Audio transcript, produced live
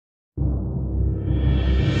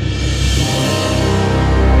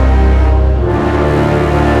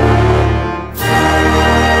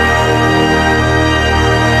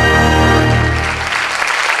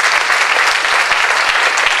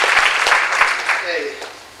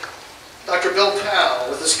Dr. Bill Powell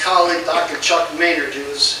with his colleague Dr. Chuck Maynard, who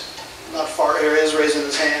is not far here, is raising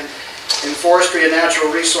his hand, in Forestry and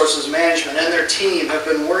Natural Resources Management, and their team have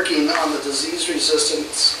been working on the disease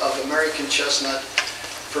resistance of American chestnut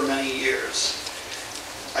for many years.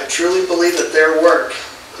 I truly believe that their work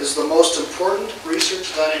is the most important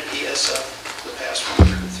research done at ESF the past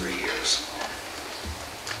 103 years.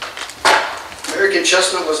 American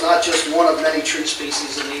chestnut was not just one of many tree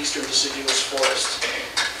species in the eastern deciduous forest.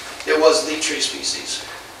 It was the tree species,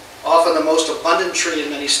 often the most abundant tree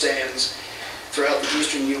in many stands throughout the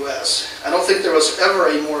eastern U.S. I don't think there was ever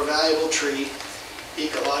a more valuable tree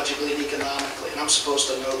ecologically and economically, and I'm supposed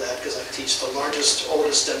to know that because I teach the largest,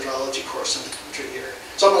 oldest dendrology course in the country here.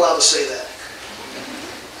 So I'm allowed to say that.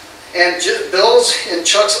 And Bill's and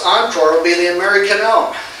Chuck's encore will be the American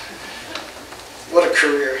elm. What a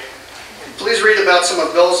career. Please read about some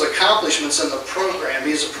of Bill's accomplishments in the program.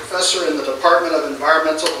 He's a professor in the Department of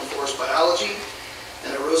Environmental and Forest Biology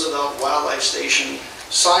and a Roosevelt Wildlife Station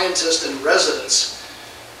scientist in residence.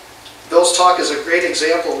 Bill's talk is a great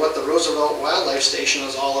example of what the Roosevelt Wildlife Station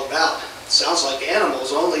is all about. It sounds like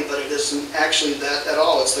animals only, but it isn't actually that at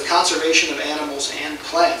all. It's the conservation of animals and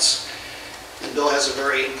plants. And Bill has a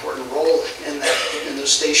very important role in that, in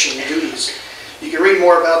those station duties. You can read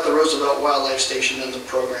more about the Roosevelt Wildlife Station in the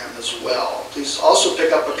program as well. Please also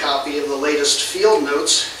pick up a copy of the latest field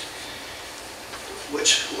notes,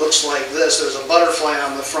 which looks like this. There's a butterfly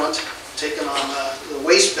on the front, taken on the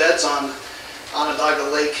waste beds on Onondaga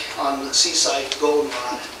Lake on the Seaside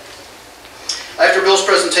Goldenrod. After Bill's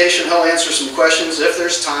presentation, he'll answer some questions. If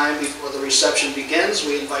there's time before the reception begins,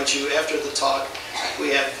 we invite you after the talk. We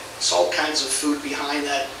have all kinds of food behind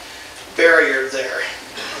that barrier there.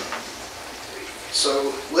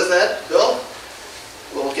 So with that, Bill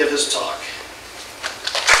will give his talk.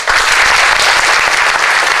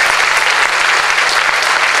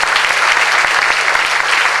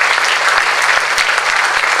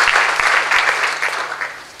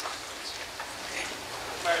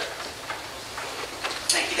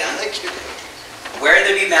 Thank you, Don. Thank you. Where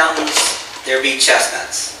there be mountains, there be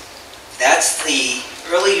chestnuts. That's the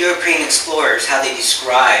early European explorers, how they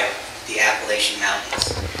describe the Appalachian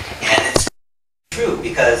Mountains. And it's true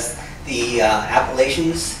because the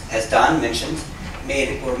Appalachians, as Don mentioned,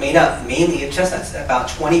 were made up mainly of chestnuts. About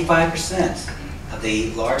 25% of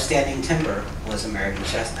the large standing timber was American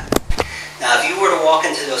chestnut. Now, if you were to walk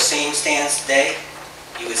into those same stands today,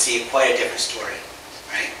 you would see quite a different story,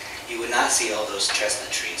 right? You would not see all those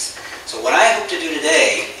chestnut trees. So what I hope to do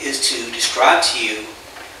today is to describe to you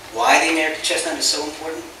why the American chestnut is so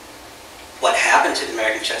important, what happened to the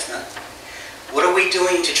American chestnut, what are we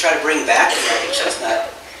doing to try to bring back the American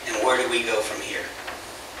chestnut, and where do we go from here?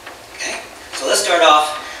 Okay, so let's start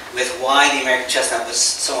off with why the American chestnut was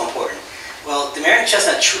so important. Well, the American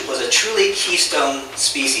chestnut was a truly keystone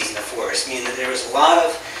species in the forest, meaning that there was a lot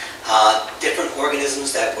of different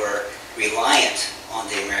organisms that were reliant on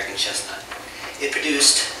the American chestnut. It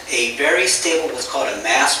produced a very stable, what's called a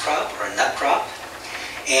mass crop or a nut crop.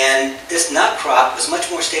 And this nut crop was much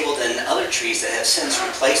more stable than other trees that have since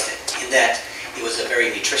replaced it, in that it was a very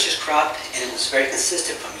nutritious crop and it was very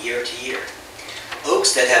consistent from year to year.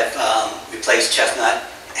 Oaks that have replaced chestnut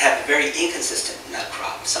have a very inconsistent nut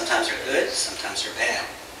crop. Sometimes they're good, sometimes they're bad.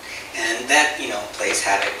 And that, plays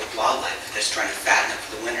havoc with wildlife that's trying to fatten up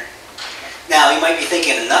for the winter. Now, you might be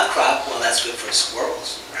thinking a nut crop, well, that's good for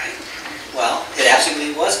squirrels, right? Well, it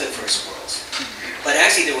absolutely was good for squirrels. But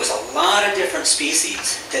actually, there was a lot of different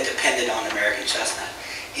species that depended on American chestnut.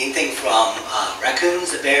 Anything from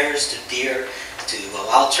raccoons to bears to deer to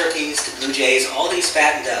wild turkeys to blue jays, all these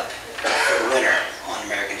fattened up for the winter on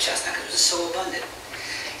American chestnut because it was so abundant.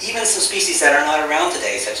 Even some species that are not around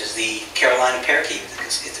today, such as the Carolina parakeet,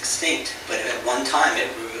 it's extinct, but at one time it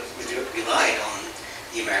relied on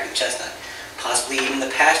the American chestnut. Possibly even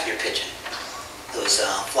the passenger pigeon, those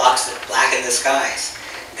flocks that blacken the skies.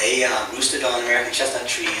 They roosted on American chestnut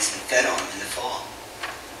trees and fed on them in the fall.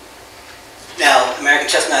 Now, American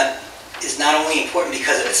chestnut is not only important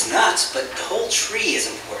because of its nuts, but the whole tree is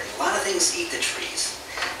important. A lot of things eat the trees.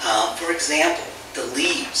 For example, the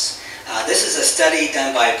leaves. This is a study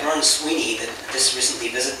done by Vern Sweeney that just recently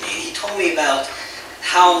visited me. And he told me about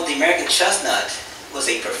how the American chestnut was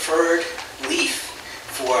a preferred leaf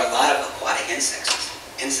for a lot of aquatic insects.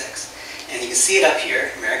 And you can see it up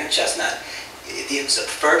here, American chestnut. It was a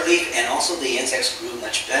preferred leaf, and also the insects grew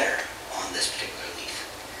much better on this particular leaf,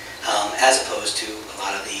 as opposed to a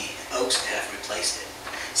lot of the oaks that have replaced it.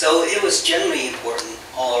 So it was generally important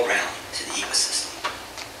all around to the ecosystem.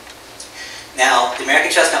 Now, the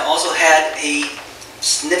American chestnut also had a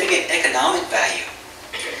significant economic value.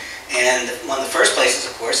 And And one of the first places,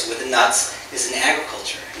 of course, with the nuts is in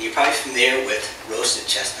agriculture. And you're probably familiar with roasted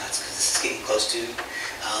chestnuts, because this is getting close to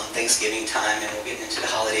Thanksgiving time, and we're getting into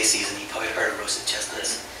the holiday season. You've probably heard of roasted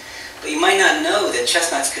chestnuts. But you might not know that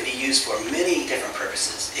chestnuts could be used for many different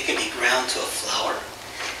purposes. It can be ground to a flour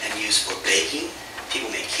and used for baking.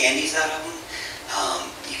 People make candies out of them.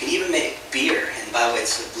 You can even make beer, and by the way,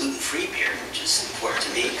 it's a gluten-free beer, which is important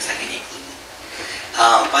to me because I can eat gluten.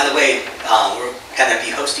 By the way, we're going to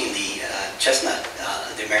be hosting the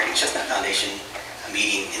the American Chestnut Foundation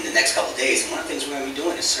meeting in the next couple of days, and one of the things we're going to be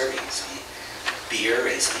doing is serving some beer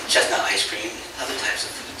and some chestnut ice cream and other types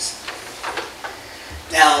of foods.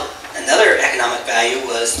 Now, another economic value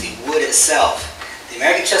was the wood itself. The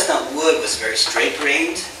American chestnut wood was very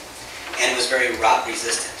straight-grained and was very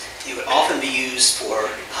rot-resistant. It would often be used for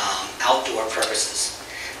outdoor purposes.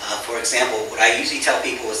 For example, what I usually tell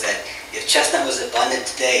people is that if chestnut was abundant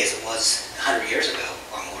today as it was 100 years ago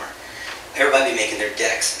or more, everybody would be making their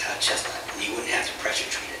decks out of chestnut, and you wouldn't have to pressure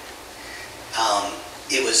treat it.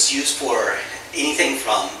 It was used for anything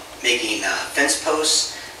from making fence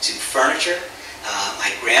posts to furniture.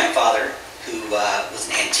 My grandfather, who was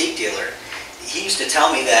an antique dealer, he used to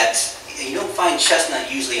tell me that you don't find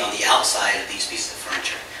chestnut usually on the outside of these pieces of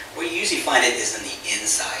furniture. Where you usually find it is in the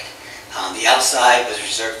inside. The outside was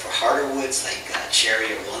reserved for harder woods like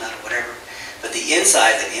cherry or walnut or whatever, but the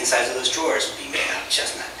insides, like the insides of those drawers, would be made out of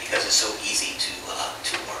chestnut because it's so easy to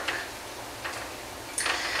work.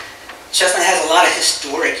 Chestnut has a lot of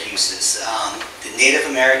historic uses. The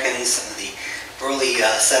Native Americans, some of the early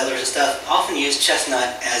settlers and stuff, often used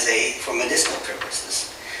chestnut for medicinal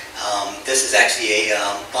purposes. This is actually a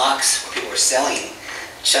box where people were selling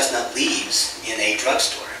chestnut leaves in a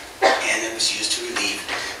drugstore, and it was used to relieve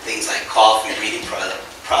things like cough and breathing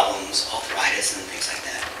problems, arthritis, and things like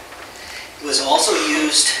that. It was also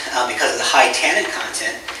used because of the high tannin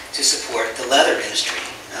content to support the leather industry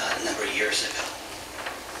a number of years ago.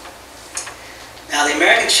 Now, the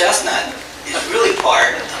American chestnut is really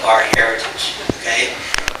part of our heritage, okay?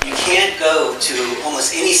 You can't go to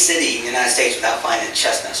almost any city in the United States without finding a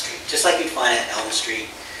Chestnut Street, just like you'd find it Elm Street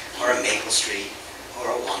or a Maple Street or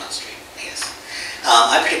a Walnut Street, I guess.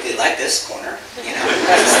 I particularly like this corner, you know,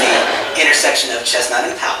 it's the intersection of Chestnut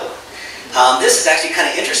and Powell. This is actually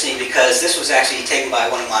kind of interesting because this was actually taken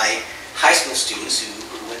by one of my high school students who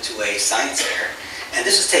went to a science fair, and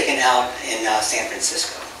this was taken out in San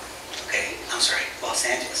Francisco, okay? I'm sorry, Los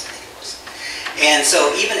Angeles, I think it was. And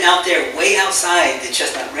so even out there, way outside the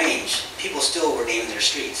Chestnut Range, people still were naming their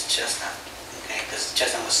streets Chestnut, okay? Because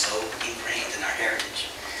chestnut was so ingrained in our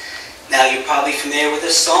heritage. Now, you're probably familiar with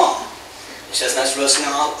this song, Chestnuts Roasting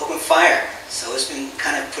on Open Fire. So it's been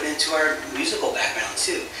kind of put into our musical background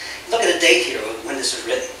too. Look at the date here when this was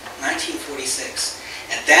written, 1946.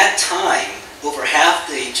 At that time, over half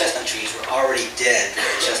the chestnut trees were already dead from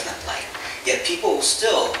the chestnut blight. Yet people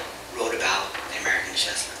still wrote about the American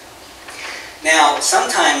chestnut. Now,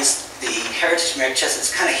 sometimes the heritage of American chestnut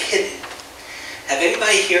is kind of hidden. Have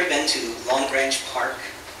anybody here been to Long Branch Park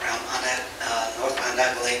around North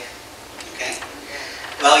Onondaga Lake? Okay.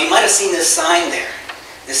 Well, you might have seen this sign there.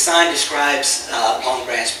 This sign describes Long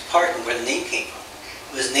Branch Park and where the name came from.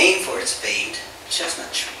 It was named for its famed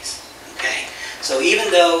chestnut trees. Okay. So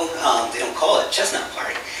even though they don't call it Chestnut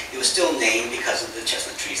Park, it was still named because of the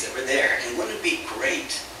chestnut trees that were there. And wouldn't it be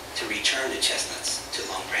great to return the chestnuts to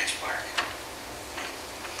Long Branch Park?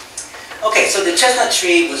 Okay, so the chestnut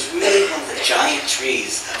tree was really one of the giant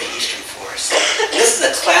trees of the eastern forest. This is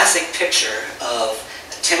a classic picture of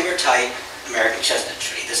a timber-type American chestnut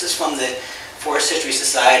tree. This is from the Forest History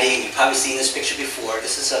Society, and you've probably seen this picture before.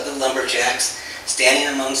 This is of the lumberjacks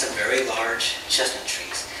standing among some very large chestnut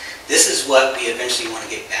trees. This is what we eventually want to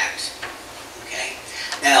get back to. Okay?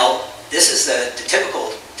 Now, this is the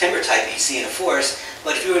typical timber type that you see in a forest,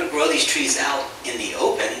 but if you were to grow these trees out in the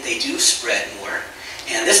open, they do spread more.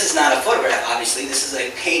 And this is not a photograph, obviously. This is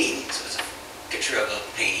a painting, so it's a picture of a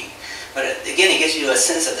painting. But again, it gives you a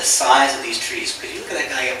sense of the size of these trees. Because you look at that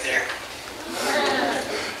guy up there.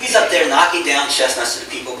 He's up there knocking down chestnuts to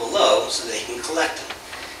the people below so they can collect them.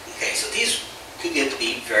 Okay, so these could get to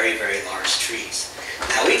be very, very large trees.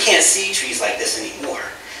 Now, we can't see trees like this anymore.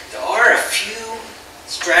 There are a few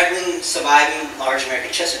straggling, surviving large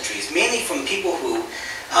American chestnut trees, mainly from people who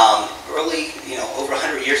early, over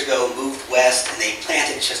 100 years ago, moved west and they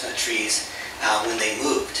planted chestnut trees when they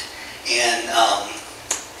moved. And Alan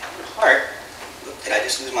Hart, did I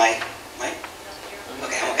just lose my mic?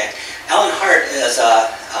 Okay, I'm okay. Alan Hart is a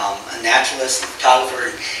naturalist and photographer.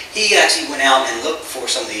 And he actually went out and looked for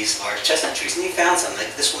some of these large chestnut trees, and he found some,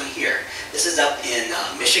 like this one here. This is up in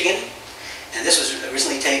Michigan, and this was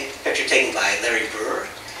originally a picture taken by Larry Brewer.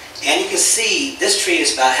 And you can see this tree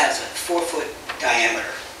has a 4-foot diameter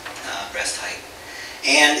breast height.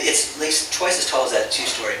 And it's at least twice as tall as that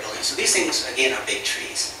 2-story building. So these things, again, are big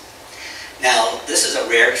trees. Now, this is a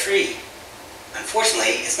rare tree.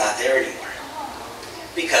 Unfortunately, it's not there anymore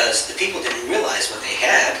because the people didn't realize what they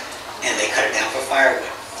had, and they cut it down for firewood.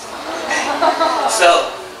 Okay?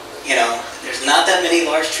 So, you know, there's not that many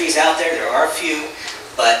large trees out there. There are a few,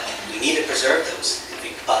 but we need to preserve those if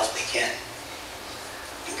we possibly can.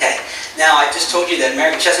 Okay. Now, I just told you that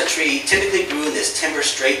American chestnut tree typically grew in this timber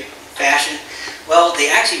straight fashion. Well,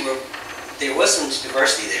 they actually were, there was some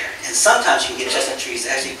diversity there. And sometimes you can get chestnut trees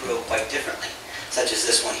that actually grow quite differently, such as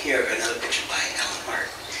this one here, another picture by Alan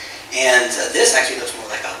Hart. And this actually looks more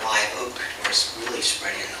like a live oak, where it's really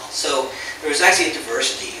spreading and all. So there was actually a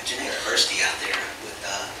diversity, a genetic diversity out there with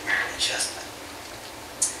American chestnut.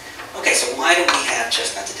 Okay, so why don't we have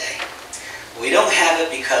chestnut today? We don't have it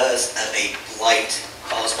because of a blight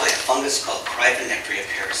caused by a fungus called Cryphonectria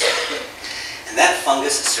parasite. And that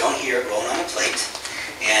fungus is shown here, grown on a plate.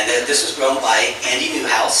 And this was grown by Andy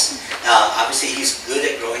Newhouse. Obviously, he's good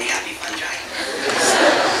at growing happy fungi.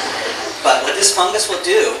 But what this fungus will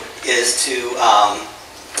do is to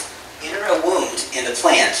enter a wound in the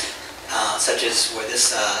plant, such as where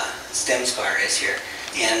this stem scar is here,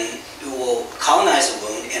 and it will colonize the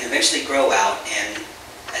wound and eventually grow out and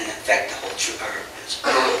infect the whole tree, or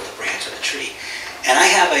the branch of the tree. And I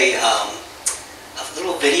have a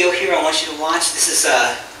little video here I want you to watch. This is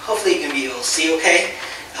hopefully you'll be able to see okay.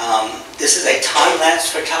 This is a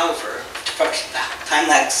time-lapse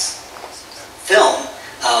time-lapse film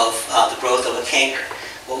of the growth of a canker.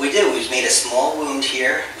 What we did was made a small wound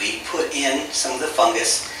here. We put in some of the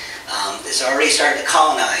fungus. It's already starting to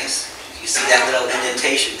colonize. You see that little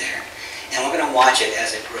indentation there. And we're going to watch it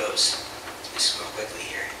as it grows. Just real quickly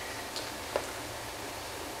here.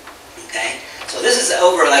 Okay? So this is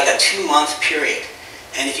over like a 2-month period.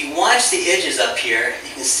 And if you watch the edges up here,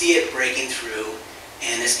 you can see it breaking through.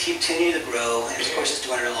 And it's continuing to grow. And of course it's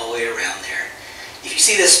doing it all the way around there. If you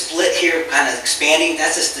see this split here kind of expanding,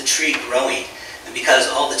 that's just the tree growing. And because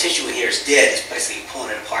all the tissue in here is dead, it's basically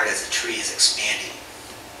pulling it apart as the tree is expanding.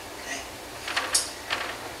 Okay?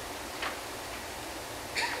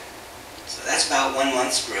 So that's about 1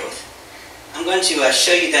 month's growth. I'm going to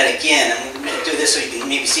show you that again. I'm going to do this so you can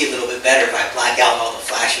maybe see a little bit better if I black out all the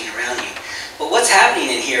flashing around you. But what's happening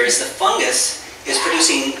in here is the fungus is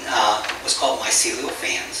producing what's called mycelial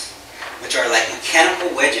fans, which are like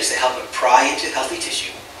mechanical wedges that help it pry into healthy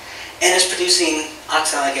tissue. And it's producing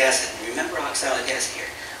oxalic acid. Remember oxalic acid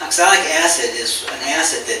here. Oxalic acid is an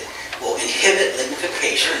acid that will inhibit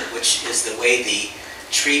lignification, which is the way the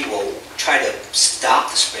tree will try to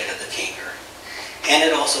stop the spread of the canker. And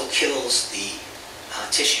it also kills the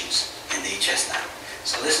tissues in the chestnut.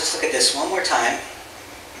 So let's just look at this one more time.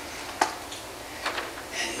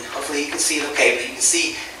 And hopefully you can see it okay, but you can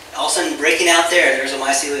see all of a sudden breaking out there's a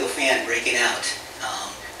mycelial fan breaking out.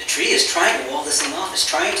 The tree is trying to wall this thing off. It's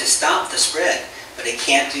trying to stop the spread, but it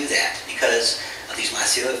can't do that because of these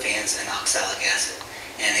mycelial fans and oxalic acid.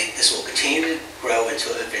 And this will continue to grow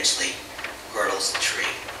until it eventually girdles the tree.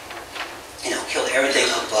 And it'll kill everything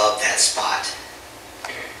above that spot.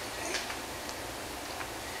 Okay.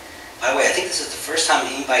 By the way, I think this is the first time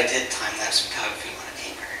anybody did time-lapse photography on a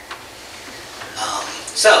canker.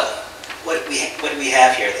 So, what do we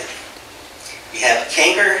have here then? We have a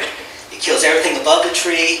canker. It kills everything above the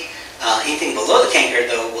tree. Anything below the canker,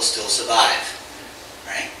 though, will still survive.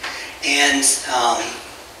 Right? And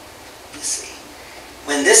let's see.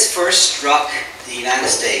 When this first struck the United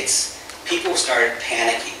States, people started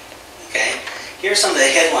panicking. Okay? Here are some of the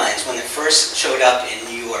headlines when it first showed up in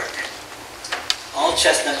New York. All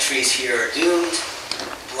chestnut trees here are doomed.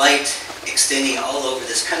 Blight extending all over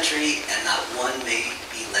this country, and not one may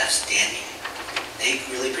be left standing. They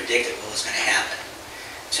really predicted what was going to happen.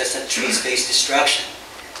 Chestnut trees face destruction.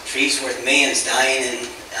 Trees worth millions dying in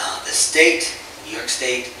the state, New York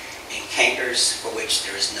State, and cankers for which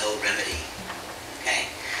there is no remedy. Okay?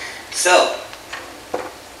 So,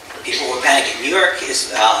 people were panicking. New York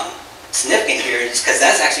is significant here because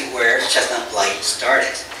that's actually where chestnut blight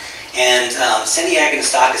started. And Cindy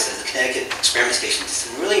Agnostakis of the Connecticut Experiment Station did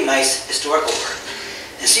some really nice historical work.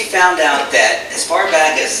 And she found out that as far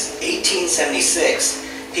back as 1876,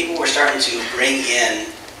 people were starting to bring in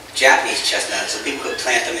Japanese chestnuts so people could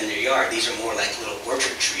plant them in their yard. These are more like little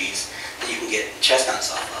orchard trees that you can get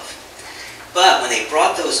chestnuts off of. But when they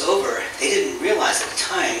brought those over, they didn't realize at the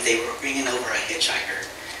time they were bringing over a hitchhiker,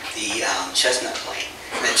 the chestnut blight.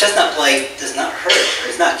 And the chestnut blight does not hurt, or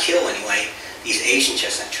does not kill anyway, these Asian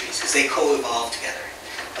chestnut trees, because they co-evolved together.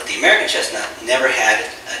 But the American chestnut never had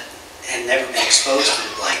had never been exposed to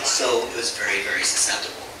the blight, so it was very, very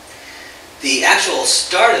susceptible. The actual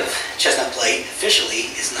start of chestnut blight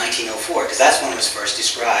officially is 1904, because that's when it was first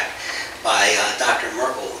described by Dr.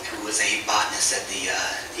 Merkel, who was a botanist at the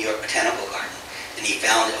New York Botanical Garden, and he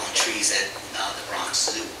found it on trees at the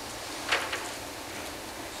Bronx Zoo.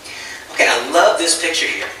 Okay, I love this picture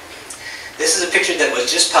here. This is a picture that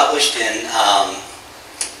was just published in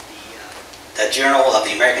the Journal of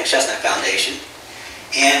the American Chestnut Foundation,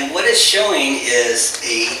 and what it's showing is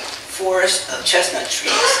a forest of chestnut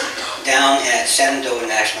trees down at Shenandoah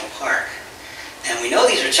National Park. And we know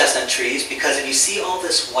these are chestnut trees because if you see all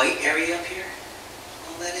this white area up here,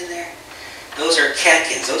 all that in there, those are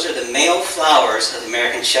catkins. Those are the male flowers of the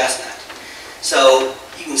American chestnut. So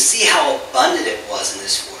you can see how abundant it was in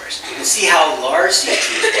this forest. You can see how large these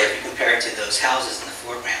trees were if you compare it to those houses in the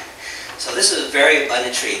foreground. So this is a very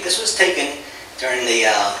abundant tree. This was taken during the,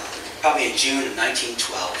 probably in June of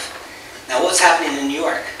 1912. Now what's happening in New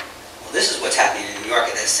York? Well, this is what's happening in New York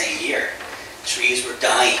at that same year. Trees were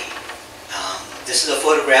dying. This is a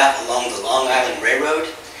photograph along the Long Island Railroad,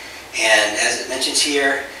 and as it mentions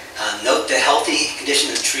here, note the healthy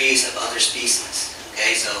condition of trees of other species.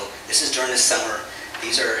 Okay, so this is during the summer.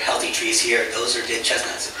 These are healthy trees here. Those are dead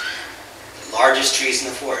chestnuts. The largest trees in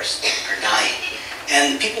the forest are dying.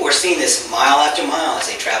 And people were seeing this mile after mile as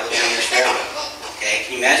they traveled down this railroad. Okay,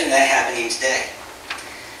 can you imagine that happening today?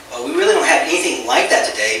 Well, we really don't have anything like that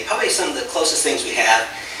today. Probably some of the closest things we have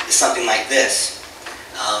is something like this.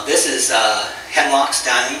 This is hemlocks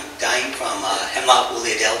dying from Hemlock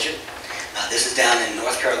woolly adelgid. This is down in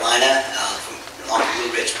North Carolina along the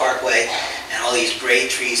Blue Ridge Parkway, and all these gray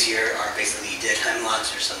trees here are basically dead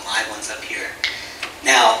hemlocks. There's some live ones up here.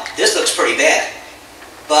 Now, this looks pretty bad,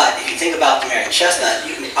 but if you think about the American chestnut,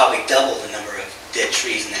 you can probably double the number of dead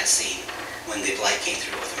trees in that scene when the blight came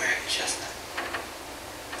through with American chestnut.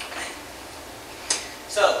 Okay.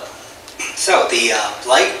 So the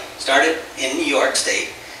blight started in New York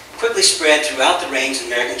State, quickly spread throughout the range of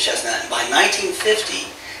American chestnut, and by 1950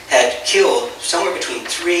 had killed somewhere between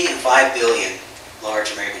 3 and 5 billion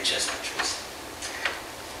large American chestnut trees.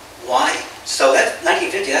 Why? So that's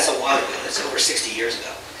 1950, that's a while ago, that's over 60 years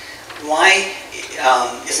ago. Why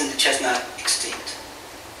isn't the chestnut extinct?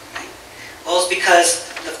 Right? Well, it's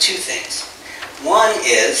because of two things. One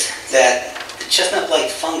is that the chestnut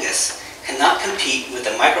blight fungus cannot compete with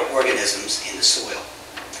the microorganisms in the soil,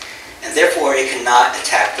 and therefore it cannot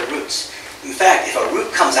attack the roots. In fact, if a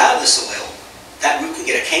root comes out of the soil, that root can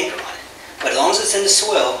get a canker on it. But as long as it's in the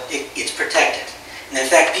soil, it's protected. And in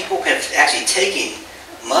fact, people have actually taken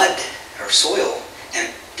mud or soil and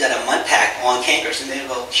done a mud pack on cankers, and they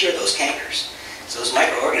will cure those cankers. So those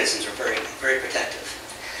microorganisms are very, very protective.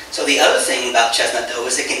 So the other thing about chestnut, though,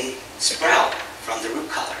 is it can sprout from the root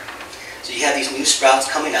collar. So you have these new sprouts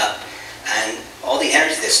coming up, and all the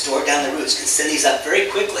energy that's stored down the roots can send these up very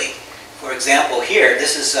quickly. For example, here,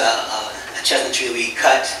 this is a chestnut tree that we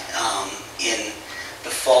cut in the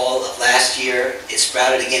fall of last year. It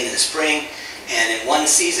sprouted again in the spring, and in one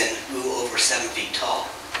season grew over 7 feet tall,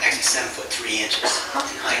 actually 7 foot 3 inches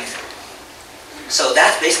in height. So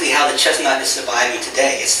that's basically how the chestnut is surviving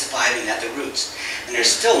today. It's surviving at the roots. And there's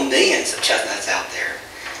still millions of chestnuts out there,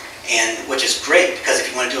 and which is great, because if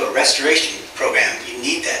you want to do a restoration program, you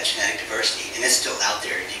need that genetic diversity, and it's still out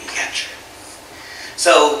there if you can capture it.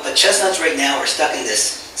 So, but chestnuts right now are stuck in this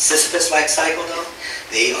Sisyphus-like cycle, though.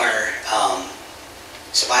 They are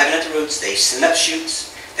surviving at the roots. They send up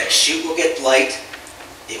shoots. That shoot will get blight.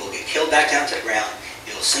 It will get killed back down to the ground.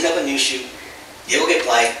 It will send up a new shoot. It will get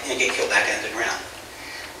blight and get killed back down to the ground.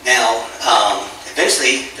 Now,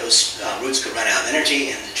 eventually, those roots could run out of energy,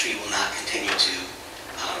 and the tree will not continue to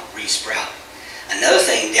re-sprout. Another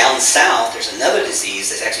thing, down south, there's another disease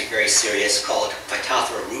that's actually very serious called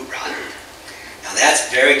Phytophthora root rot. Now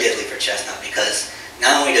that's very deadly for chestnut, because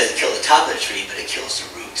not only does it kill the top of the tree, but it kills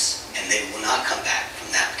the roots, and they will not come back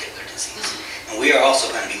from that particular disease. And we are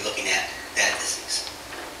also going to be looking at that disease.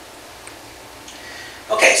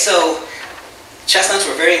 Okay, so chestnuts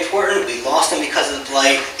were very important. We lost them because of the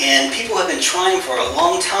blight, and people have been trying for a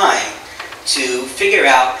long time to figure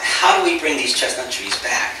out, how do we bring these chestnut trees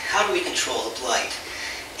back? How do we control the blight?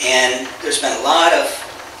 And there's been a lot of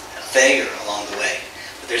failure along the way.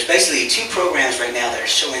 But there's basically two programs right now that are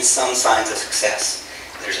showing some signs of success.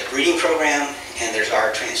 There's a breeding program, and there's our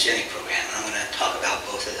transgenic program, and I'm going to talk about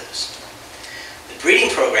both of those. The breeding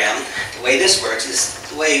program, the way this works, is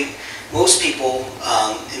the way most people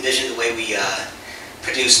envision the way we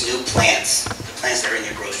produce new plants, the plants that are in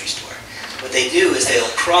your grocery store. What they do is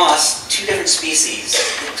they'll cross two different species,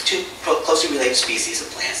 two closely related species of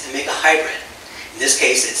plants, and make a hybrid. In this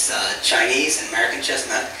case, it's Chinese and American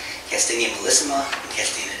chestnut Castanea mellissima, and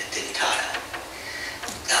Castanea dentata.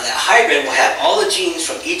 Now that hybrid will have all the genes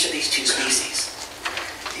from each of these two species.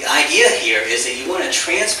 The idea here is that you want to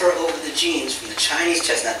transfer over the genes from the Chinese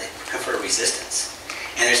chestnut that confer resistance.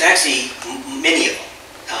 And there's actually many of them.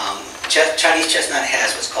 Chinese chestnut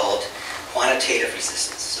has what's called quantitative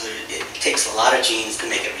resistance. So it takes a lot of genes to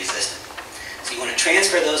make it resistant. So you want to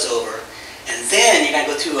transfer those over, and then you're going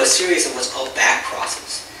to go through a series of what's called back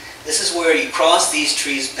crosses. This is where you cross these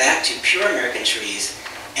trees back to pure American trees,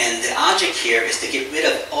 and the object here is to get rid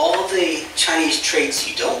of all the Chinese traits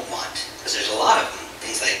you don't want, because there's a lot of them.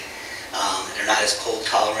 Things like they're not as cold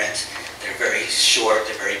tolerant, they're very short,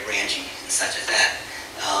 they're very branchy, and such as that.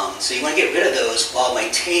 So you want to get rid of those while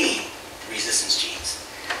maintaining the resistance genes.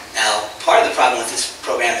 Now, part of the problem with this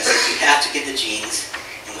program is that you have to get the genes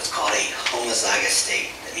in what's called a homozygous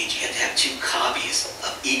state. That means you have to have 2 copies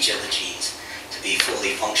of each of the genes to be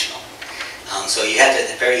fully functional. So you have to, at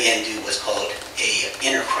the very end, do what's called a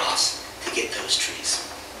intercross to get those trees.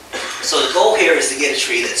 So the goal here is to get a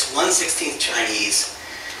tree that's 1/16 Chinese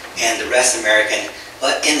and the rest American,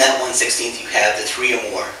 but in that 1/16 you have the 3 or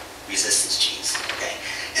more resistance genes. Okay?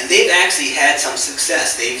 And they've actually had some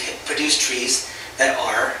success. They've produced trees that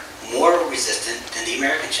are more resistant than the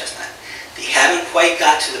American chestnut. They haven't quite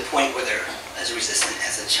got to the point where they're as resistant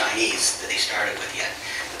as the Chinese that they started with yet,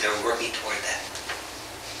 but they're working toward that.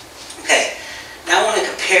 Okay, now I want to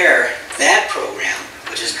compare that program,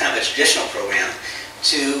 which is kind of a traditional program,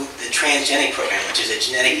 to the transgenic program, which is a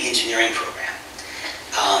genetic engineering program.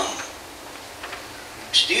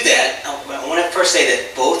 To do that, I want to first say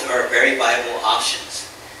that both are very viable options.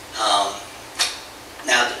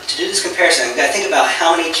 Now, to do this comparison, we've got to think about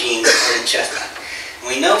how many genes are in chestnut. And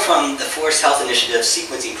we know from the Forest Health Initiative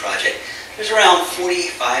sequencing project, there's around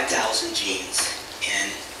 45,000 genes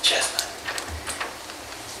in chestnut.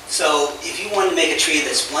 So if you want to make a tree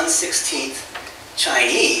that's 1/16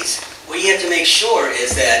 Chinese, what you have to make sure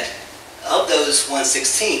is that of those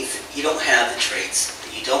 1/16, you don't have the traits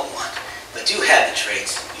that you don't want, but do have the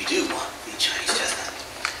traits you do want from the Chinese chestnut.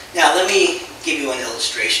 Now let me give you an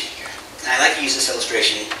illustration here. And I like to use this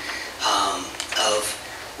illustration of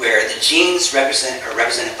where the genes are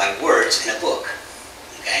represented by words in a book.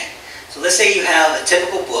 Okay? So let's say you have a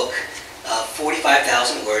typical book of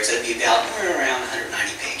 45,000 words. That would be about around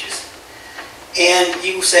 190 pages. And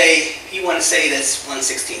you want to say that's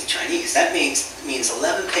 1/16 Chinese. That means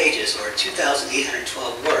 11 pages, or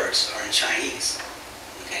 2,812 words, are in Chinese.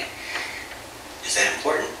 Okay? Is that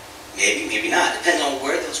important? Maybe, maybe not. Depends on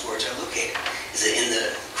where those words are located. Is it in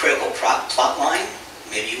the critical plot line?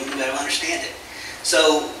 Maybe you wouldn't be able to understand it.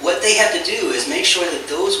 So what they have to do is make sure that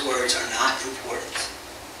those words are not important.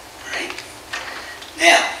 All right?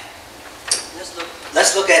 Now,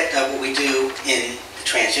 let's look at what we do in the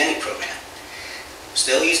transgenic program.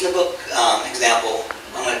 Still using the book example,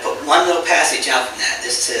 I'm going to put one little passage out from that.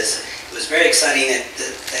 This says, it was very exciting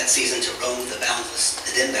that season to roam the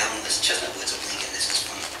then boundless chestnut woods of Lincoln. This is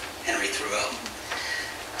from Henry Thoreau.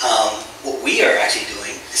 What we are actually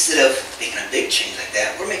doing, instead of making a big change like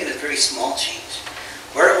that, we're making a very small change.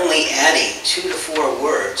 We're only adding 2 to 4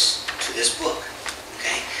 words to this book.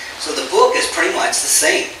 Okay? So the book is pretty much the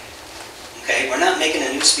same. Okay? We're not making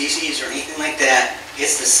a new species or anything like that.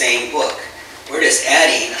 It's the same book. We're just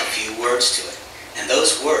adding a few words to it. And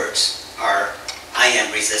those words are, I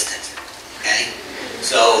am resistant. Okay?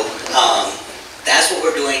 So that's what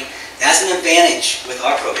we're doing. That's an advantage with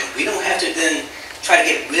our program. We don't have to then try to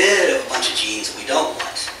get rid of a bunch of genes that we don't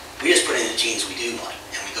want. We just put in the genes we do want,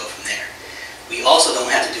 and we go from there. We also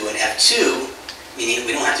don't have to do an F2, meaning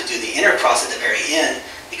we don't have to do the intercross at the very end,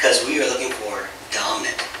 because we are looking for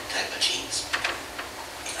dominant type of genes.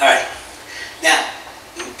 All right. Now,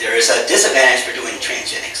 there is a disadvantage for doing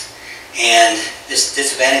transgenics, and this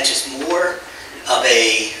disadvantage is more of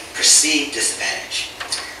a perceived disadvantage.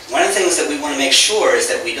 One of the things that we want to make sure is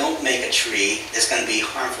that we don't make a tree that's going to be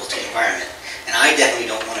harmful to the environment. And I definitely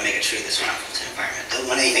don't want to make a tree that's harmful to the environment. Don't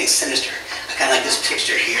want anything sinister. I kind of like this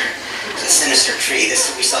picture here. It's a sinister tree.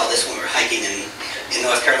 We saw this when we were hiking in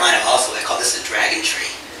North Carolina also. I call this a dragon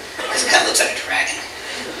tree. This kind of looks like a dragon.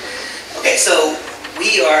 Okay, so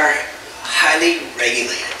we are highly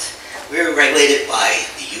regulated. We're regulated by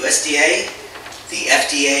the USDA, the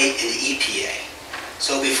FDA, and the EPA.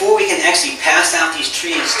 So before we can actually pass out these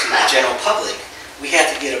trees to the general public, we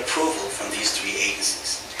have to get approval from these 3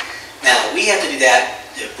 agencies. Now, we have to do that.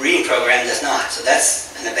 The breeding program does not, so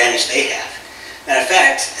that's an advantage they have. Matter of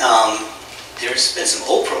fact, there's been some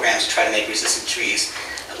old programs to try to make resistant trees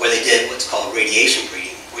where they did what's called radiation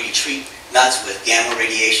breeding, where you treat nuts with gamma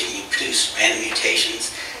radiation, you produce random mutations,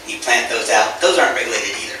 and you plant those out. Those aren't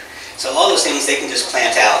regulated either. So all those things they can just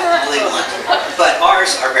plant out all they want. But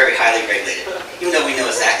ours are very highly regulated, even though we know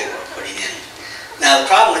exactly what we're putting in. Now the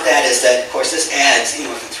problem with that is that, of course, this adds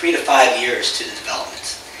anywhere from 3 to 5 years to the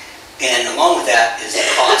development. And along with that is the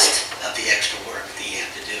cost of the extra work that you have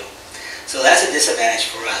to do. So that's a disadvantage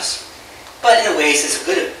for us. But in a ways, it's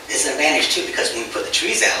an advantage too, because when we put the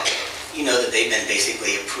trees out, you know that they've been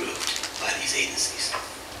basically approved by these agencies.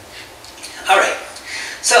 All right,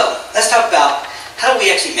 so let's talk about how do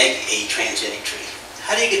we actually make a transgenic tree?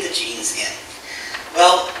 How do you get the genes in?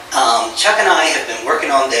 Well, Chuck and I have been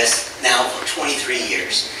working on this now for 23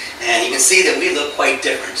 years. And you can see that we look quite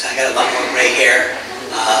different. I got a lot more gray hair.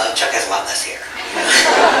 Chuck has a lot less hair.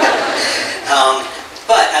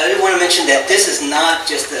 But I did want to mention that this is not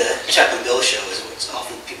just the Chuck and Bill show, as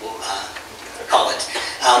often people call it.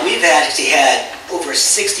 We've actually had over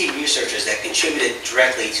 60 researchers that contributed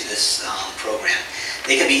directly to this program.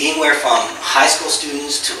 They can be anywhere from high school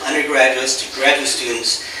students to undergraduates to graduate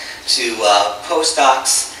students to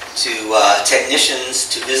postdocs to technicians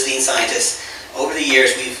to visiting scientists. Over the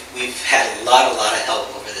years, we've had a lot of help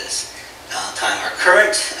over this time. Our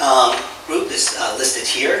current group is listed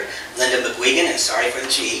here: Linda McGuigan, and sorry for the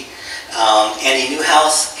G, Andy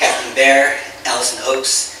Newhouse, Kathleen Bear, Allison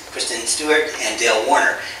Oakes, Kristen Stewart, and Dale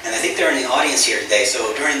Warner. And I think they're in the audience here today.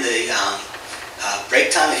 So during the break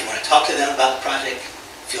time, if you want to talk to them about the project,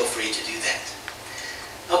 feel free to do that.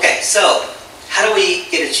 Okay, so how do we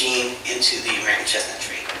get a gene into the American chestnut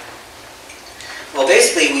tree? Well,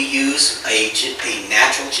 basically we use a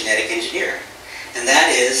natural genetic engineer, and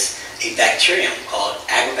that is a bacterium called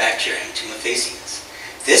Agrobacterium tumefaciens.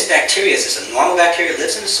 This bacteria is just a normal bacteria,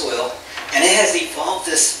 lives in the soil, and it has evolved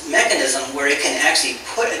this mechanism where it can actually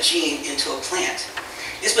put a gene into a plant.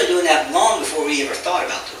 It's been doing that long before we ever thought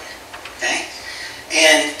about doing it, okay?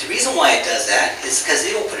 And the reason why it does that is because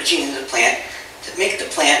it will put a gene into the plant to make the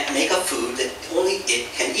plant make a food that only it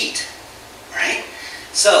can eat, right?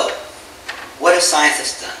 So, what have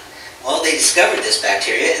scientists done? Well, they discovered this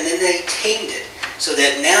bacteria and then they tamed it so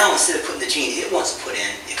that now instead of putting the gene it wants to put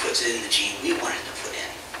in, it puts it in the gene we want it to put in,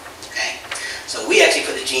 okay? So we actually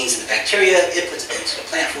put the genes in the bacteria, it puts it into the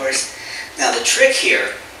plant for us. Now the trick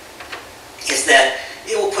here is that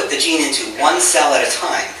it will put the gene into one cell at a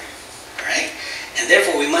time, all right? And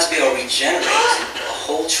therefore we must be able to regenerate a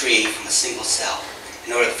whole tree from a single cell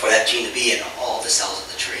in order for that gene to be in all the cells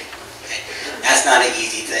of the tree, okay? That's not an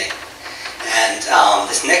easy thing. And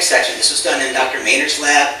this next section, this was done in Dr. Maynard's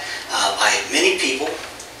lab by many people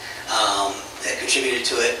that contributed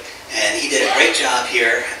to it, and he did a great job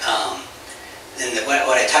here. And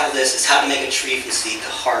what I titled this is How to Make a Tree from Seed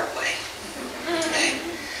the Hard Way. Okay?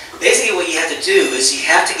 Basically what you have to do is you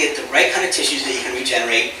have to get the right kind of tissues that you can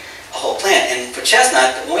regenerate a whole plant. And for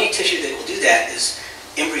chestnut, the only tissue that will do that is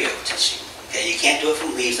embryo tissue. Okay? You can't do it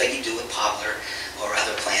from leaves like you do with poplar or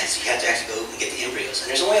other plants. You have to actually go and get the embryos. And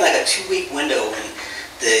there's only like a 2-week window when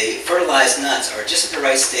the fertilized nuts are just at the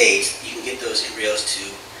right stage. You can get those embryos to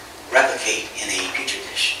replicate in a petri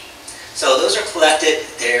dish. So those are collected,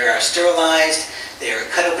 they are sterilized, they are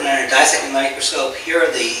cut open under a dissecting microscope. Here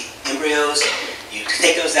are the embryos. You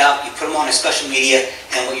take those out, you put them on a special media,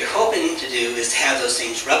 and what you're hoping to do is have those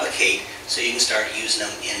things replicate so you can start using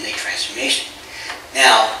them in a transformation.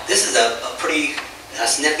 Now, this is a pretty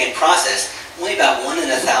significant process. Only about 1 in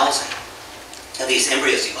 1,000 of these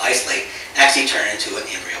embryos you isolate actually turn into an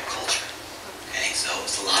embryo culture. Okay, so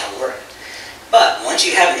it's a lot of work. But once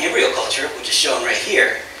you have an embryo culture, which is shown right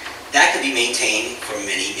here, that can be maintained for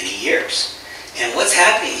many, many years. And what's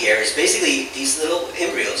happening here is basically these little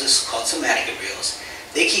embryos, this is called somatic embryos,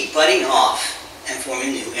 they keep budding off and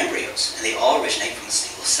forming new embryos, and they all originate from a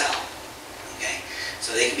single cell. Okay,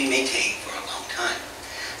 so they can be maintained for a long time.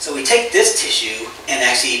 So we take this tissue and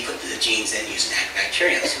actually put the genes in using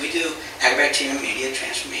Agrobacterium. So we do Agrobacterium media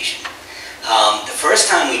transformation. The first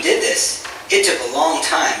time we did this, it took a long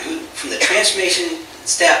time. From the transformation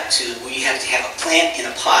step to where you have to have a plant in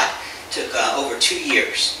a pot took over 2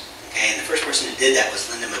 years. Okay, and the first person who did that was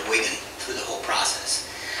Linda McGuigan through the whole process.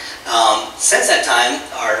 Since that time,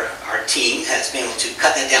 our team has been able to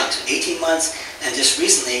cut that down to 18 months, and just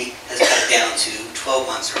recently has cut it down to 12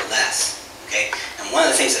 months or less. Okay? And one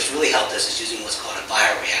of the things that's really helped us is using what's called a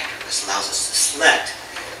bioreactor. This allows us to select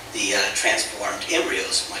the transformed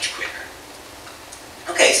embryos much quicker.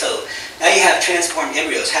 Okay, so now you have transformed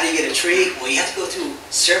embryos. How do you get a tree? Well, you have to go through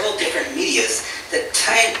several different medias that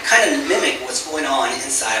kind of mimic what's going on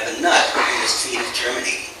inside of a nut when the seed is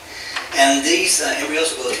germinating. And these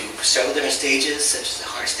embryos will go through several different stages, such as the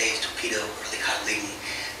hard stage, torpedo, early cotyledon.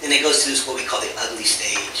 Then it goes through what we call the ugly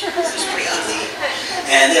stage. It's pretty ugly.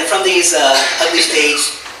 And then from these ugly stage,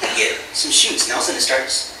 you get some shoots. And all of a sudden it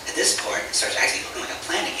starts, at this point, it starts actually looking like a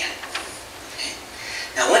plant again. Okay?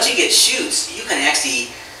 Now, once you get shoots, you can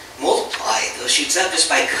actually multiply those shoots up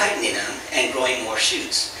just by cutting them and growing more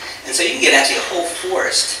shoots. And so you can get actually a whole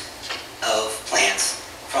forest of plants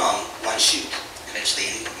from one shoot eventually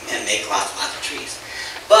and make lots of trees.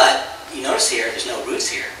 But you notice here, there's no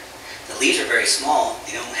roots here. The leaves are very small.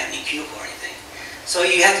 They don't have any cuticle or anything. So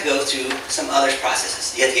you have to go through some other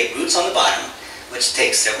processes. You have to get roots on the bottom, which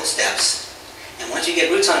takes several steps. And once you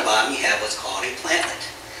get roots on the bottom, you have what's called a plantlet.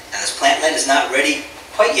 Now this plantlet is not ready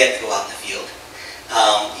quite yet to go out in the field.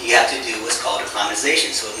 You have to do what's called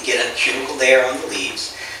acclimatization. So it can get a cuticle layer on the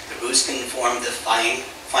leaves. The roots can form the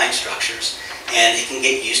fine structures, and it can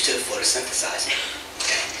get used to photosynthesizing.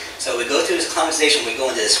 Okay? So we go through this acclimatization. We go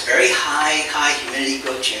into this very high humidity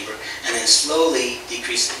growth chamber, and then slowly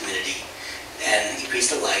decrease the humidity and increase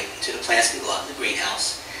the light until the plants can go out in the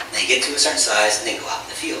greenhouse. And they get to a certain size, and then go out in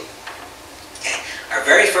the field. Okay. Our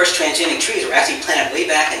very first transgenic trees were actually planted way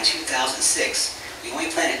back in 2006. We only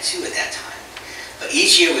planted 2 at that time. But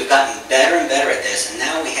each year we've gotten better and better at this, and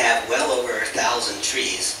now we have well over 1,000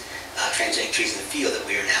 trees, transgenic trees in the field that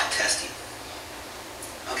we are now testing.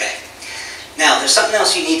 Okay. Now, there's something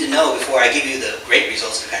else you need to know before I give you the great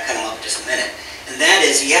results that are going to come up in just a minute, and that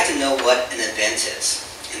is you have to know what an event is.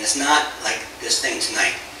 And it's not like this thing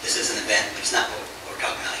tonight. This is an event, but it's not what we're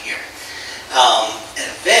talking about here. An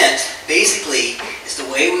event, basically, is the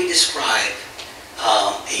way we describe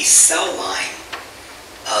a cell line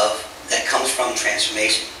that comes from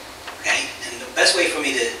transformation. Okay? And the best way for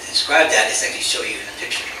me to describe that is actually show you in a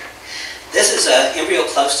picture here. This is an embryo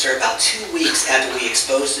cluster about 2 weeks after we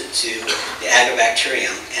exposed it to the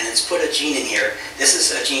agrobacterium, and it's put a gene in here. This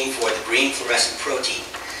is a gene for the green fluorescent protein.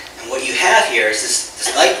 And what you have here is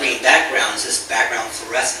this light green background is this background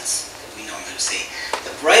fluorescence that we normally see.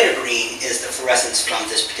 The brighter green is the fluorescence from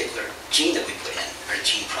this particular gene that we put in, or the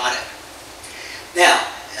gene product. Now,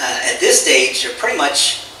 at this stage, they're pretty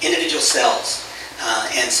much individual cells.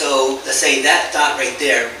 And so, let's say that dot right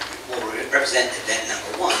there will represent event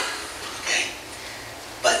number 1. Okay?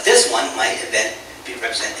 But this one might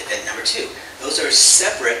represent event number 2. Those are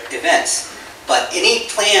separate events. But any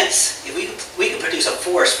plants, if we could produce a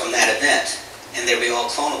forest from that event, and they'll be all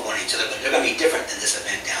clonal one each other, but they're going to be different than this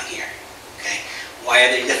event down here. Okay? Why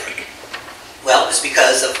are they different? Well, it's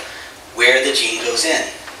because of where the gene goes in.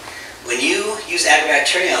 When you use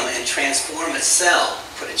agrobacterium and transform a cell,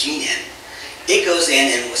 put a gene in, it goes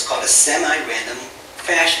in what's called a semi-random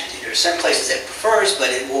fashion. There are certain places that it prefers, but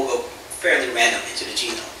it will go fairly random into the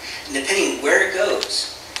genome. And depending where it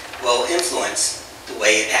goes will influence the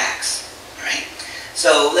way it acts. Right?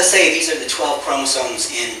 So let's say these are the 12 chromosomes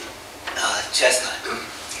in chestnut.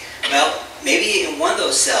 Well, maybe in one of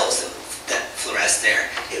those cells that fluoresce there,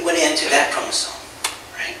 it went into that chromosome.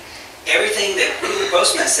 Right? Everything that grows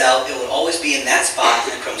from that cell, it will always be in that spot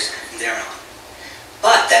in the chromosome from there on.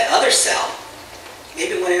 But that other cell,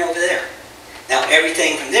 maybe it went in over there. Now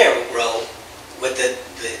everything from there will grow with the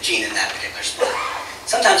gene in that particular spot.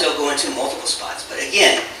 Sometimes it will go into multiple spots, but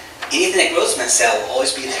again, anything that grows from that cell will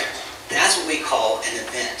always be there. That's what we call an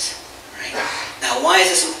event. Right? Now, why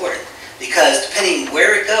is this important? Because depending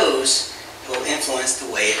where it goes, it will influence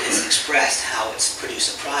the way it is expressed, how it's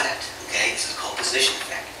produced a product. Okay? This is called position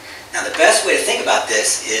effect. Now, the best way to think about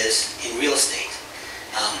this is in real estate.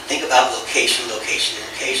 Think about location, location,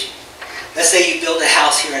 location. Let's say you build a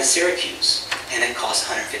house here in Syracuse, and it costs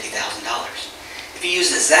 $150,000. If you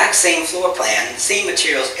use the exact same floor plan, same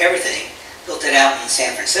materials, everything, built it out in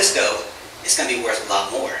San Francisco, it's going to be worth a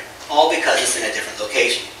lot more. All because it's in a different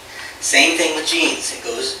location. Same thing with genes. If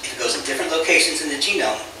it goes in different locations in the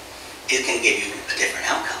genome, it can give you a different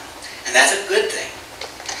outcome. And that's a good thing.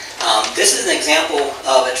 This is an example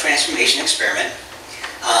of a transformation experiment.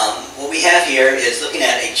 What we have here is looking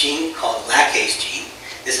at a gene called the lactase gene.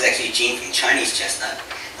 This is actually a gene from Chinese chestnut.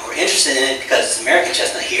 And we're interested in it because American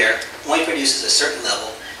chestnut here only produces a certain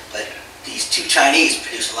level, but these 2 Chinese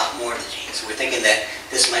produce a lot more of the gene. So we're thinking that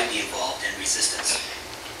this might be involved in resistance.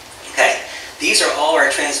 Okay, these are all our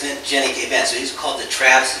transgenic events. So these are called the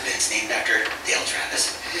Travis events, named after Dale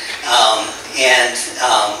Travis.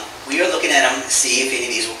 We are looking at them to see if any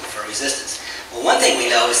of these will confer resistance. Well, one thing we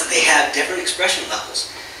know is that they have different expression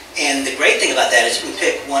levels. And the great thing about that is you can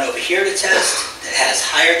pick one over here to test that has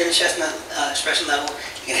higher than chestnut expression level.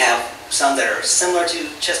 You can have some that are similar to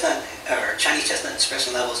chestnut or Chinese chestnut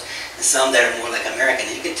expression levels, and some that are more like American.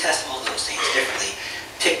 And you can test all those things differently.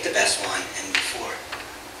 Pick the best one and move forward.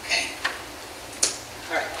 Okay.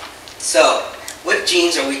 All right. So, what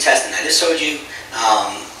genes are we testing? I just showed you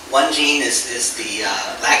one gene is the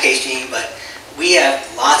lactase gene, but we have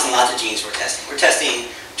lots and lots of genes we're testing. We're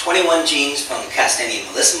testing 21 genes from Castanea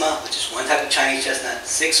mellissima, which is one type of Chinese chestnut,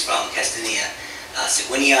 6 from Castanea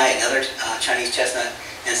ciguinii, another Chinese chestnut,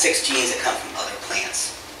 and 6 genes that come from other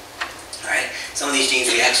plants. All right. Some of these genes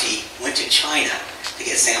we actually went to China to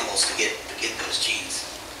get samples to get those genes.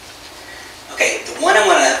 Okay, the one I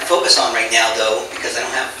want to focus on right now, though, because I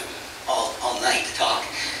don't have all night to talk,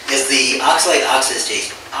 is the oxalate oxidase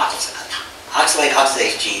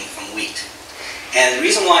gene from wheat. And the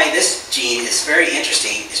reason why this gene is very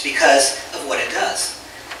interesting is because of what it does.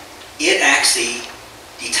 It actually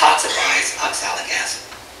detoxifies oxalic acid.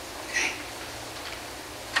 Okay.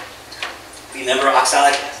 Remember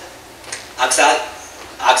oxalic acid?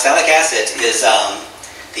 Oxalic acid is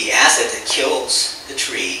the acid that kills the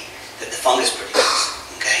tree that the fungus produces.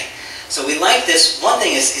 Okay. So we like this. One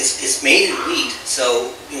thing is it's made in wheat,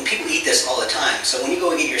 so people eat this all the time. So when you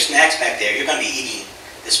go and get your snacks back there, you're going to be eating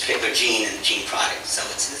this particular gene and the gene product. So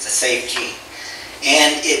it's a safe gene.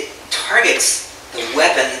 And it targets the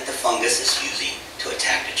weapon that the fungus is using to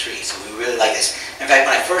attack the tree. So we really like this. In fact,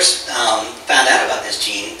 when I first found out about this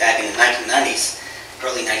gene back in the 1990s,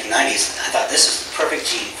 early 1990s, I thought this was the perfect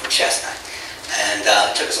gene for chestnut. And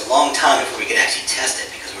it took us a long time before we could actually test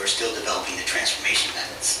it because we were still developing the transformation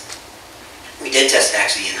methods. We did test it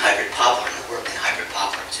actually in hybrid poplar, and it worked in hybrid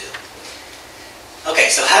poplar too.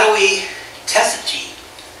 Okay, so how do we test a gene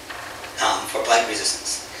for blight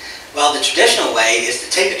resistance? Well, the traditional way is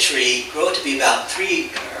to take a tree, grow it to be about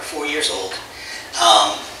 3 or 4 years old,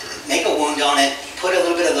 make a wound on it, put a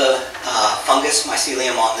little bit of the fungus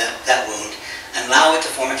mycelium on that wound, and allow it to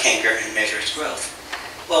form a canker and measure its growth.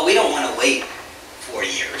 Well, we don't want to wait 4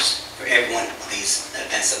 years for every one of these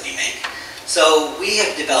events that we make. So we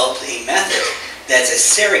have developed a method that's a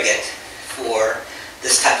surrogate for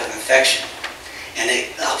this type of infection. And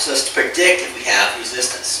it helps us to predict if we have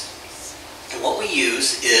resistance. And what we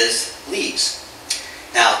use is leaves.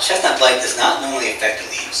 Now, chestnut blight does not normally affect the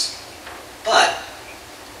leaves. But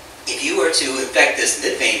if you were to infect this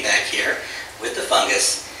mid-vein back here with the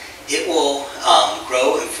fungus, it will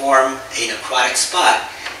grow and form a necrotic spot.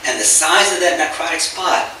 And the size of that necrotic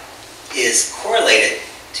spot is correlated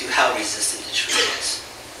to how resistant the tree is.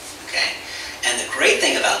 Okay? And the great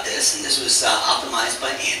thing about this, and this was optimized by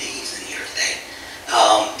Andy, he's in here today,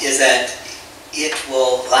 is that it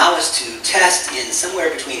will allow us to test in somewhere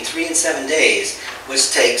between 3 and 7 days,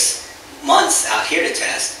 which takes months out here to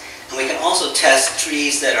test. And we can also test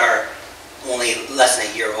trees that are only less than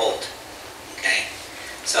a year old. Okay?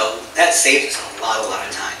 So that saves us a lot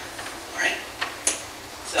of time. All right?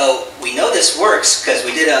 So we know this works because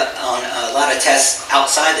we did on a lot of tests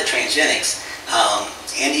outside the transgenics.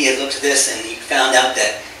 Andy had looked at this and he found out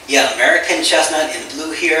that, yeah, American chestnut in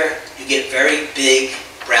blue here, you get very big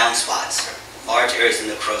brown spots, large areas of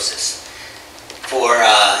necrosis. For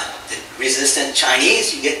the resistant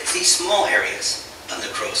Chinese, you get these small areas of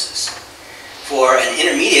necrosis. For an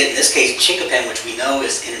intermediate, in this case chinkapin, which we know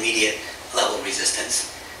is intermediate level resistance,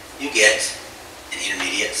 you get an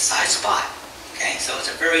intermediate size spot. Okay, so it's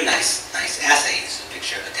a very nice assay. This is a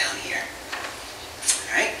picture of it down here.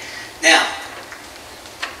 All right. Now,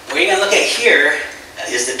 what you're going to look at here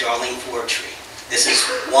is the Darling 4 tree. This is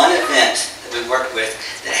one event that we worked with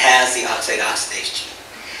that has the oxalate oxidase gene.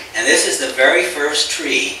 And this is the very first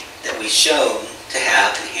tree that we showed to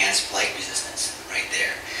have enhanced blight resistance, right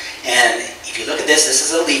there. And if you look at this, this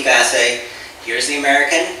is a leaf assay. Here's the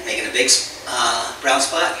American making a big brown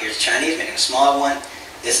spot. Here's the Chinese making a smaller one.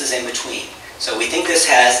 This is in between. So we think this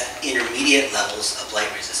has intermediate levels of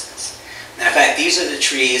blight resistance. Matter of fact, these are the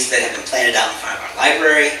trees that have been planted out in front of our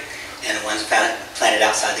library and the ones planted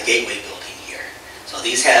outside the Gateway building here. So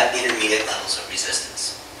these have intermediate levels of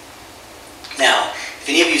resistance. Now, if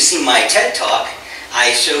any of you see my TED Talk,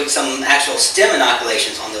 I showed some actual stem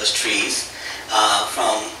inoculations on those trees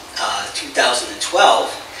from 2012.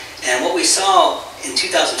 And what we saw in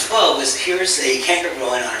 2012 was here's a canker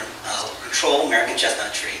growing on our control American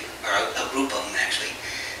chestnut tree, or a group of them actually.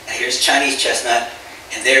 And here's Chinese chestnut,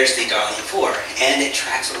 and there's the Darling 4. And it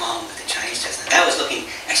tracks along with the Chinese chestnut. That was looking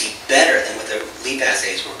actually better than what the leaf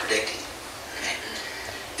assays were predicting. Okay.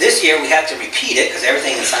 This year we have to repeat it, because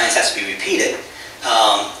everything in science has to be repeated.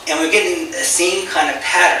 And we're getting the same kind of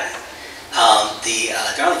pattern. The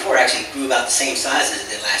Darling 4 actually grew about the same size as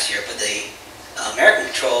it did last year, but the American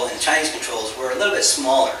control and the Chinese controls were a little bit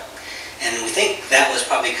smaller. And we think that was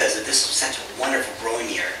probably because this was such a wonderful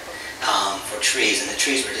growing year for trees, and the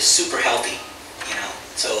trees were just super healthy, you know.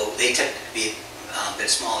 So they tend to be a bit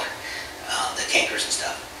smaller, the cankers and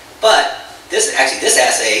stuff. But this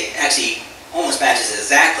assay actually almost matches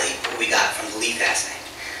exactly what we got from the leaf assay.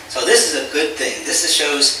 So this is a good thing. This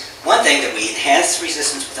shows one thing, that we enhance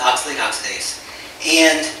resistance with oxalate oxidase,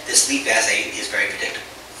 and this leaf assay is very predictable.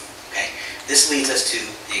 Okay, this leads us to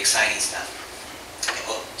the exciting stuff. Okay,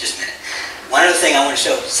 well, just a minute. One other thing I want to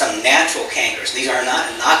show, some natural cankers. These are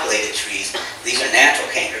not inoculated trees. These are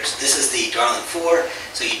natural cankers. This is the Darling 4,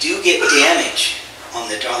 so you do get damage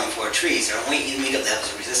on the Darling 4 trees. There are only intermediate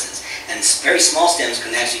levels of resistance, and very small stems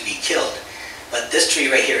can actually be killed. But this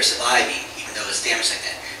tree right here is surviving, even though it's damaged like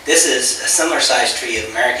that. This is a similar sized tree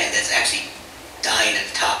of American that's actually dying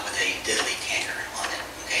at the top with a diddly canker on it.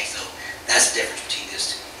 Okay, so that's the difference between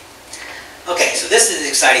those two. Okay, so this is the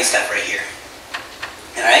exciting stuff right here.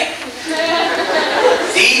 All right?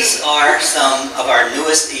 These are some of our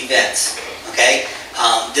newest events. Okay?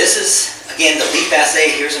 This is, again, the leaf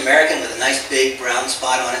assay. Here's American with a nice big brown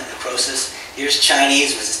spot on it, necrosis. Here's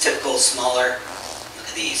Chinese with its typical smaller. Look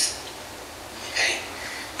at these. Okay?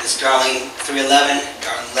 This Darling 311,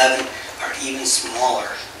 Darling 11 are even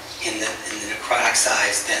smaller in the necrotic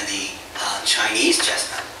size than the Chinese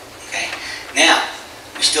chestnut. Okay? Now,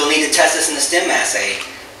 we still need to test this in the stem assay.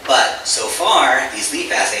 But so far, these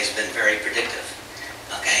leaf assays have been very predictive.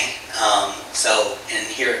 Okay, and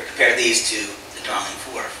here compare these to the Darling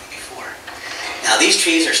 4 from before. Now these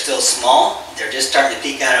trees are still small. They're just starting to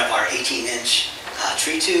peek out of our 18-inch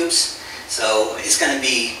tree tubes. So it's going to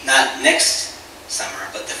be not next summer,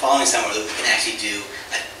 but the following summer that we can actually do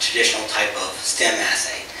a traditional type of stem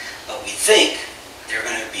assay. But we think they're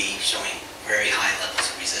going to be showing very high levels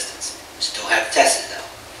of resistance. We still have to test it though.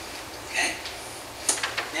 Okay.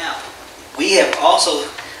 Now, we have also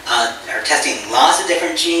are testing lots of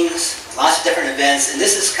different genes, lots of different events, and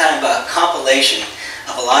this is kind of a compilation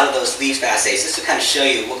of a lot of those leaf assays, just to kind of show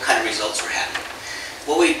you what kind of results we're having.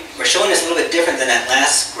 What we're showing is a little bit different than that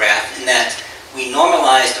last graph in that we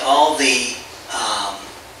normalized all the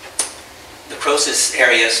necrosis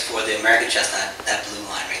areas for the American chestnut, that blue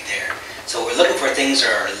line right there. So we're looking for things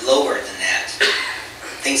that are lower than that.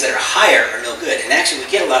 Things that are higher are no good, and actually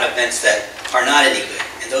we get a lot of events that are not any good,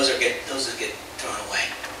 and those will get thrown away.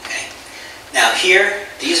 Okay. Now here,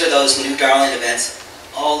 these are those new Darling events,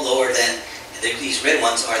 all lower than these red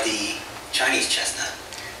ones are the Chinese chestnut.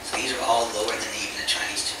 So these are all lower than even the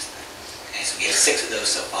Chinese chestnut. Okay, so we have 6 of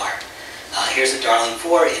those so far. Here's the Darling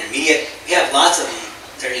 4 intermediate. We have lots of them.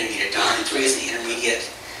 They're intermediate. Darling 3 is the intermediate.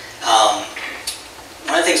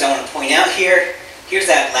 One of the things I want to point out here. Here's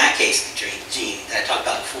that lactase gene that I talked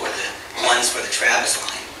about before, the ones for the Travis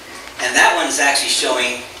line. And that one's actually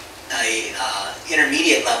showing a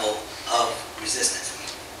intermediate level of resistance. Let me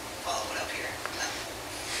follow it up here.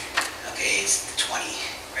 Okay, it's 20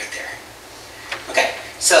 right there. Okay,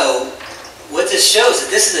 so what this shows is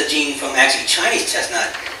that this is a gene from actually Chinese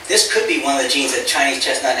chestnut. This could be one of the genes that Chinese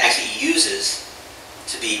chestnut actually uses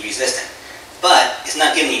to be resistant. But it's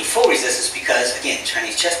not giving you full resistance because, again,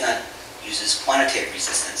 Chinese chestnut uses quantitative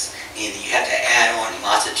resistance, meaning that you have to add on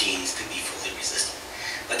lots of genes to be fully resistant.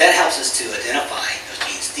 But that helps us to identify those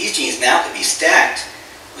genes. These genes now can be stacked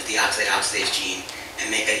with the oxidase gene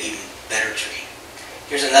and make an even better tree.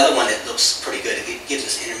 Here's another one that looks pretty good. It gives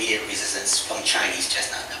us intermediate resistance from Chinese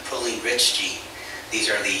chestnut, a proline-rich gene.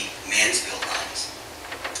 These are the Mansfield lines.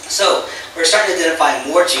 So we're starting to identify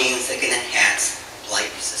more genes that can enhance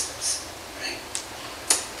blight resistance.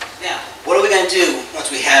 Now, what are we going to do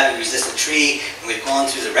once we have a resistant tree and we've gone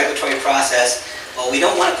through the regulatory process? Well, we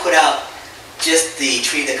don't want to put out just the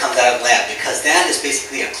tree that comes out of the lab because that is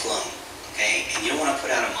basically a clone, okay? And you don't want to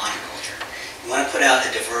put out a monoculture. You want to put out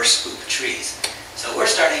a diverse group of trees. So we're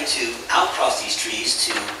starting to outcross these trees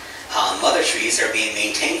to mother trees that are being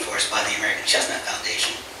maintained for us by the American Chestnut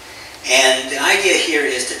Foundation. And the idea here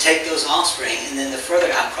is to take those offspring and then to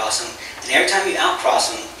further outcross them. And every time you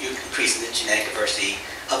outcross them, you're increasing the genetic diversity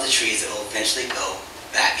of the trees that will eventually go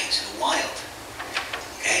back into the wild.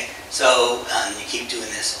 Okay, so you keep doing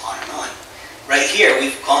this on and on. Right here,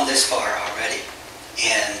 we've gone this far already,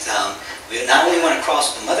 and we not only want to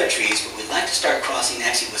cross with the mother trees, but we'd like to start crossing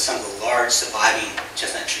actually with some of the large surviving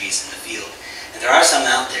chestnut trees in the field. And there are some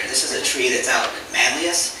out there. This is a tree that's out at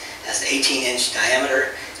Manlius, has an 18-inch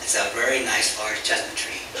diameter. It's a very nice large chestnut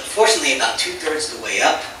tree. But unfortunately, about 2/3 of the way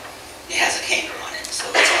up, it has a canker on it, so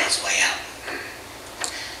it's on its way out.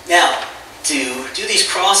 Now, to do these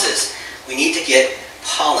crosses, we need to get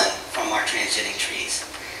pollen from our transgenic trees.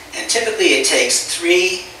 And typically it takes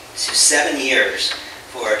 3 to 7 years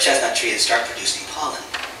for a chestnut tree to start producing pollen.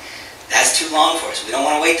 That's too long for us. We don't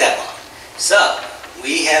want to wait that long. So,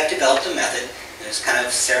 we have developed a method, and it's kind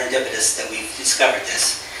of serendipitous that we've discovered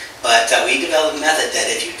this, but we developed a method that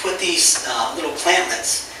if you put these little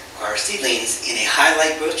plantlets or seedlings in a high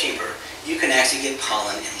light growth chamber, you can actually get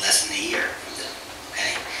pollen in less than a year from them.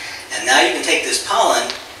 Okay? And now you can take this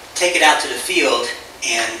pollen, take it out to the field,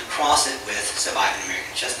 and cross it with surviving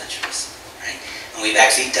American chestnut trees, right? And we've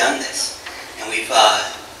actually done this. And we've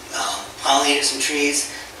pollinated some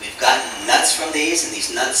trees. We've gotten nuts from these, and these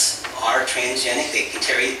nuts are transgenic. They can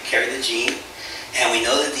carry the gene. And we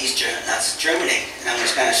know that these nuts germinate. And I'm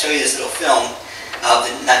just going to show you this little film of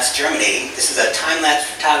the nuts germinating. This is a time-lapse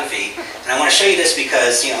photography. And I want to show you this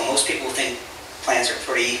because, you know, most people think plants are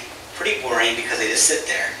pretty boring because they just sit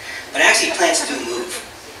there. But actually, plants do move.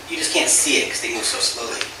 You just can't see it because they move so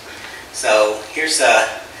slowly. So here's the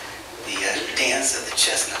dance of the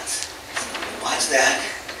chestnuts. So watch that.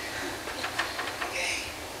 Okay.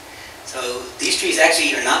 So these trees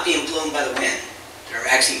actually are not being blown by the wind. They're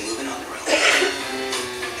actually moving on their own.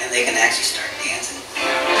 And they can actually start dancing.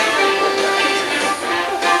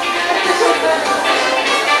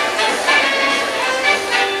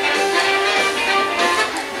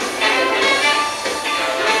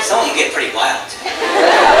 Some of them get pretty wild.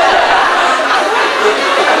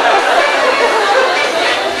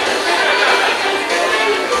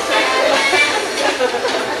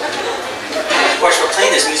 Of course, we're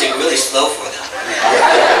playing this music really slow for them.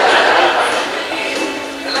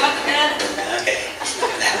 Okay, let's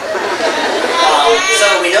look at that. So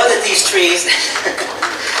we know that these trees,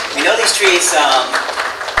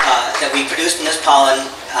 that we produce from this pollen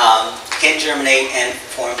can germinate and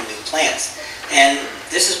form new plants. And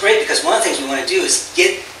this is great because one of the things we want to do is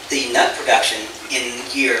get the nut production in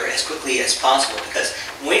year as quickly as possible, because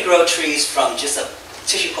when we grow trees from just a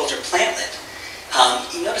tissue culture plantlet,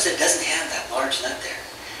 you notice it doesn't have that large nut there.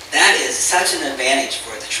 That is such an advantage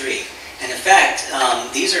for the tree. And in fact,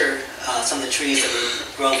 these are some of the trees that were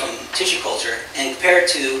grown from tissue culture, and compared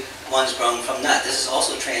to ones grown from nut. This is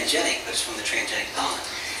also transgenic, but it's from the transgenic pollen.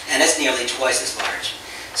 And it's nearly twice as large.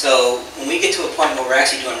 So when we get to a point where we're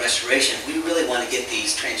actually doing restoration, we really want to get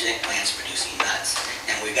these transgenic plants producing nuts.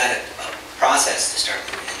 And we've got a process to start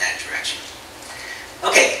moving in that direction.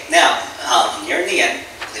 Okay, now, near the end,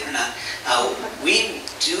 believe it or not, we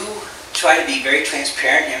do try to be very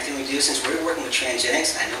transparent in everything we do, since we're working with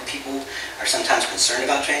transgenics, and I know people are sometimes concerned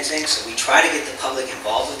about transgenics, so we try to get the public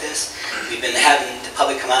involved with this. We've been having the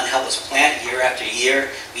public come out and help us plant year after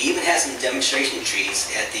year. We even had some demonstration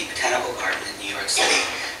trees at the Botanical Garden in New York City.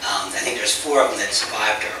 I think there's 4 of them that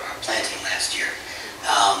survived our planting last year,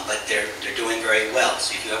 but they're doing very well.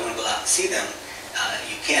 So if you ever want to go out and see them,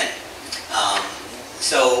 you can.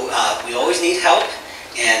 We always need help.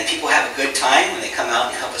 And people have a good time when they come out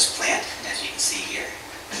and help us plant, as you can see here.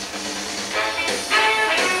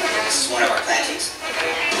 This is one of our plantings.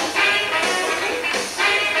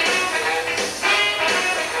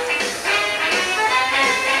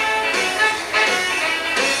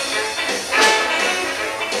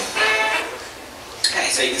 Okay,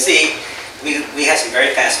 so you can see we have some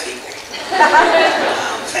very fast people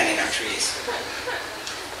planting our trees.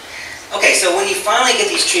 Okay, so when you finally get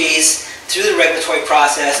these trees through the regulatory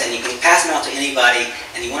process, and you can pass them out to anybody,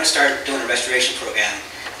 and you want to start doing a restoration program,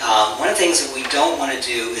 one of the things that we don't want to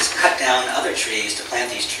do is cut down other trees to plant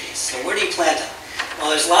these trees. So where do you plant them?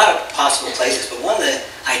 Well, there's a lot of possible places, but one of the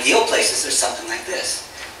ideal places is something like this.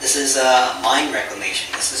 This is mine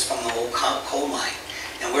reclamation. This is from the old coal mine.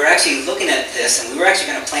 And we're actually looking at this, and we were actually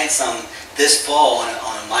going to plant some this fall on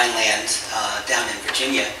a mine land down in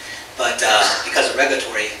Virginia, but because of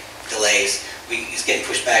regulatory delays, it's getting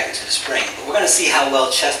pushed back into the spring. But we're going to see how well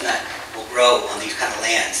chestnut will grow on these kind of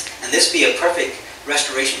lands. And this would be a perfect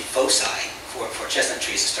restoration foci for chestnut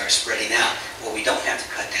trees to start spreading out, where we don't have to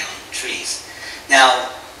cut down trees.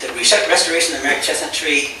 Now, the restoration of the American chestnut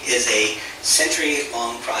tree is a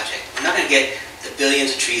century-long project. We're not going to get the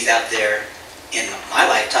billions of trees out there in my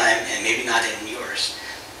lifetime, and maybe not in yours.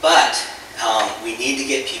 But we need to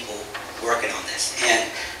get people working on this. And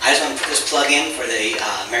I just want to put this plug in for the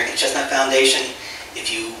American Chestnut Foundation. If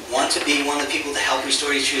you want to be one of the people to help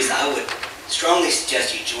restore these trees, I would strongly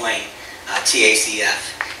suggest you join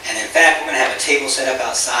TACF. And in fact, we're going to have a table set up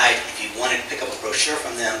outside. If you want to pick up a brochure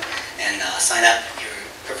from them and sign up, you're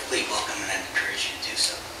perfectly welcome, and I'd encourage you to do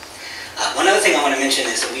so. One other thing I want to mention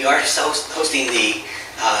is that we are hosting the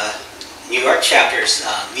New York chapter's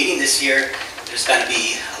meeting this year. There's going to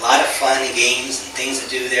be a lot of fun and games and things to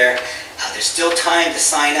do there. There's still time to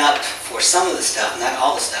sign up for some of the stuff, not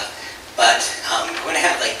all the stuff, but we're going to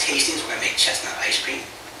have like tastings. We're going to make chestnut ice cream,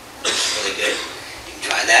 which is really good. You can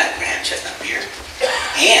try that. We're going to have chestnut beer.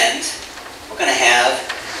 And we're going to have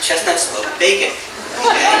chestnut smoked bacon,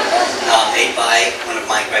 okay? Made by one of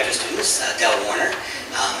my graduate students, Del Warner,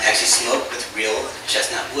 actually smoked with real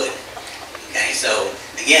chestnut wood. Okay, so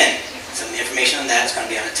again, some information on that is going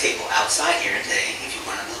to be on a table outside here today if you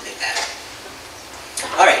want to look at that.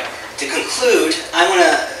 All right. To conclude, I want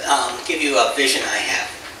to give you a vision I have.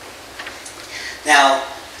 Now,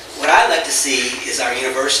 what I'd like to see is our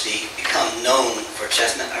university become known for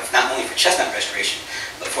chestnut, not only for chestnut restoration,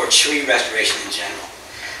 but for tree restoration in general.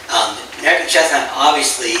 The American Chestnut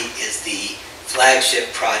obviously is the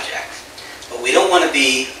flagship project, but we don't want to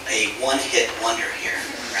be a one-hit wonder here,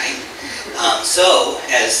 right? So,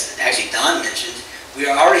 as actually Don mentioned, we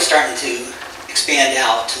are already starting to expand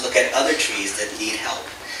out to look at other trees that need help.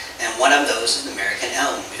 And one of those is the American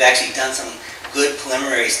elm. We've actually done some good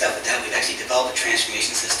preliminary stuff with that. We've actually developed a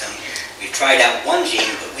transformation system. We've tried out one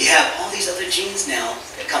gene, but we have all these other genes now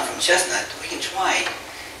that come from chestnut that we can try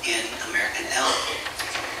in American elm.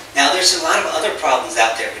 Now, there's a lot of other problems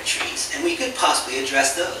out there with trees, and we could possibly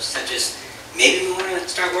address those, such as maybe we want to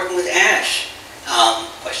start working with ash.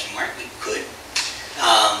 Question mark, we could.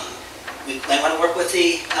 We might want to work with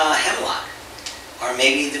the hemlock, or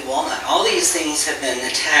maybe the walnut. All these things have been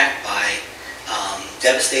attacked by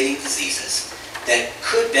devastating diseases that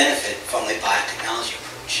could benefit from a biotechnology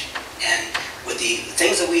approach. And with the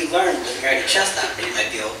things that we learned with American Chestnut, we might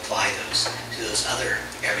be able to apply those to those other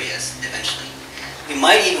areas eventually. We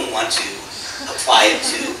might even want to apply it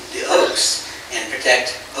to the oaks and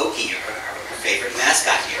protect Okie, our favorite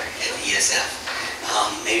mascot here at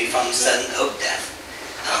ESF, maybe from sudden oak death.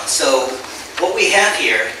 So what we have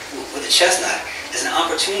here with the chestnut is an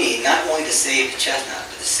opportunity not only to save the chestnut,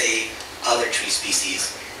 but to save other tree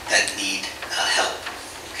species that need help.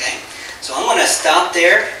 Okay? So I'm going to stop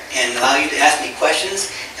there and allow you to ask me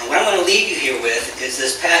questions. And what I'm going to leave you here with is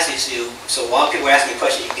this passage. So while people are asking me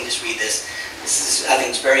questions, you can just read this. This is, I think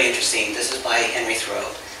it's very interesting. This is by Henry Thoreau.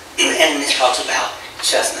 And it talks about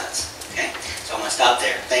chestnuts. Okay? So I'm going to stop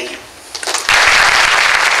there. Thank you.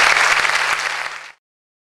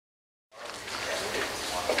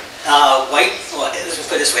 Let's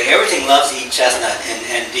put it this way, everything loves to eat chestnut,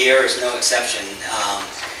 and deer is no exception.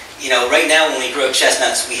 You know, right now when we grow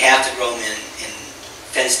chestnuts, we have to grow them in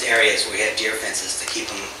fenced areas where we have deer fences to keep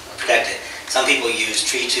them protected. Some people use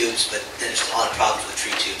tree tubes, but there's a lot of problems with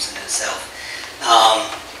tree tubes in itself.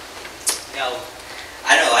 You know,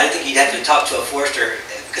 I don't know, I think you'd have to talk to a forester,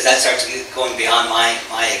 because that starts going beyond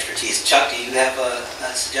my expertise. Chuck, do you have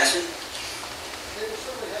a suggestion?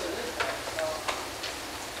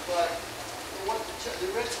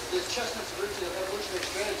 The chestnut's original evolutionary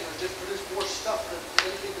strategy was just produce more stuff than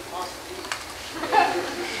anything could possibly eat.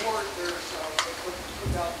 Before there's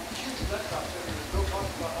put out huge nut crops, and there's no talk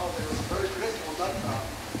about how they were very predictable nut crop.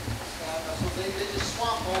 And so they just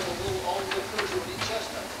swamp all the critters that would eat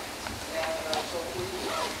chestnut. And so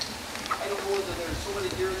I don't know whether there's so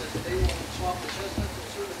many deer that they won't swamp the chestnut,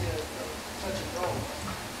 but certainly be a touch and go.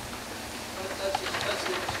 But that's the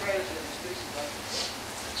strategy of the species.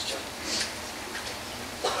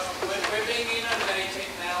 We're being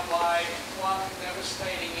inundated now by one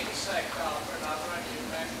devastating insect after another, and you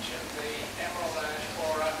mentioned the emerald ash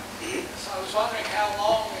borer. So I was wondering how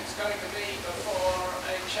long it's going to be before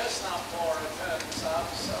a chestnut borer turns up.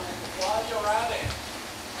 So while you're at it,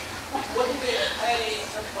 wouldn't it pay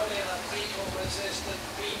to put in a beetle-resistant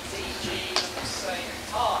BT gene at the same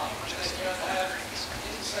time? Then you'd have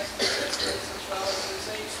insect resistance as well as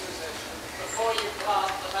disease resistance before you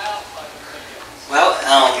plant them out by the millions. Well,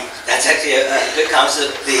 that's actually a good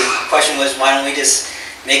concept. The question was, why don't we just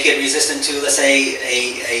make it resistant to, let's say,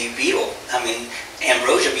 a beetle? I mean,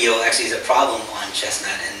 ambrosia beetle actually is a problem on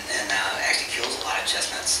chestnut and actually kills a lot of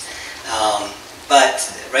chestnuts. But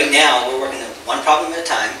right now, we're working one problem at a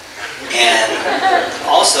time. And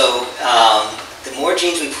also, the more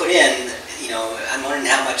genes we put in, you know, I'm wondering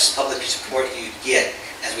how much public support you get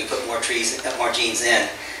as we put more genes in.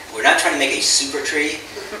 We're not trying to make a super tree,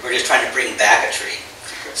 we're just trying to bring back a tree.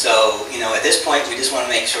 So, you know, at this point, we just want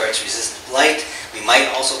to make sure it's resistant to blight. We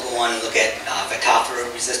might also go on and look at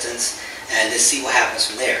Phytophthora resistance and just see what happens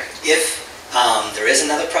from there. If there is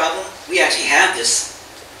another problem, we actually have this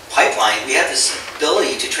pipeline, we have this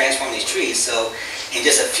ability to transform these trees. So in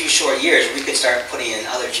just a few short years, we could start putting in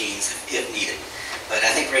other genes if needed. But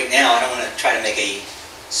I think right now, I don't want to try to make a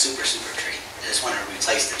super tree. I just want to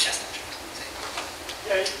replace the chestnut tree.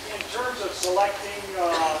 Yeah, in terms of selecting,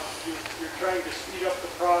 you're trying to speed up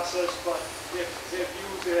the process, but have you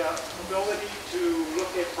the ability to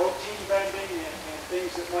look at protein bending and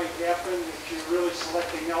things that might happen that you're really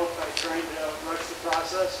selecting out by trying to rush the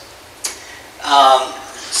process? I'm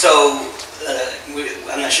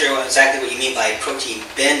not sure exactly what you mean by protein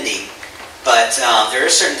bending, but there are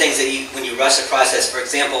certain things that when you rush the process, for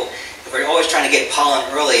example, if we're always trying to get pollen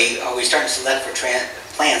early, are we starting to select for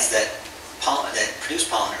plants that produce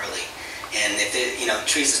pollen early? And if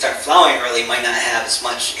trees that start flowering early might not have as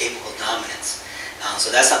much apical dominance. So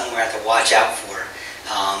that's something we're going to have to watch out for.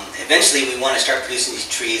 Eventually, we want to start producing these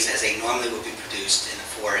trees as they normally would be produced in the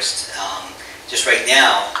forest. Just right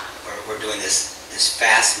now, we're doing this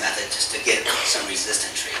fast method just to get some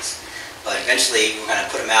resistant trees. But eventually, we're going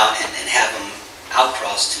to put them out and have them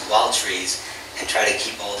outcross to wild trees and try to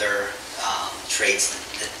keep all their traits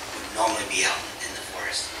that would normally be out in the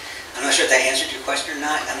forest. I'm not sure if that answered your question or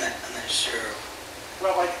not. I'm not sure.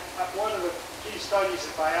 Well, like one of the key studies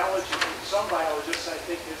in biology, some biologists, I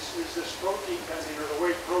think, is this protein bending, or the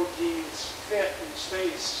way proteins fit in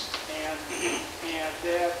space, and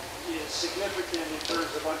that is significant in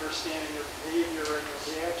terms of understanding their behavior and their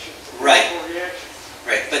reactions. Right.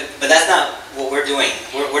 Right, but that's not what we're doing.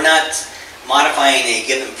 We're not modifying a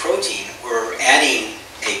given protein. We're adding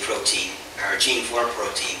a protein, or a gene for a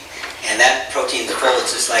protein, and that protein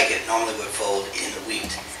folds just like it normally would fold in the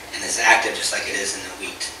wheat, and is active just like it is in the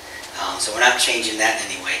wheat. So we're not changing that in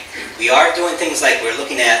any way. We are doing things like we're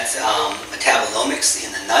looking at metabolomics in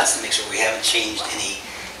the nuts to make sure we haven't changed any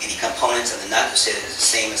components of the nut to say that it's the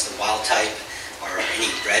same as the wild type or any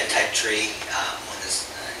bred type tree, one that's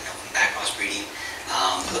from back crossbreeding.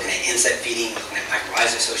 Looking at insect feeding, we're looking at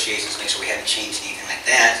mycorrhizal associations to make sure we haven't changed anything like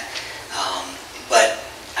that. But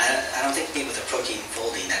I don't think with the protein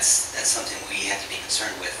folding, that's something we have to be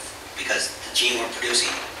concerned with, because the gene we're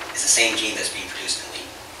producing is the same gene that's being produced in wheat.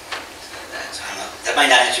 So I don't know. That might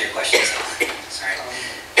not answer your question, so sorry.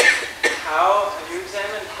 Have you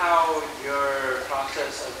examined how your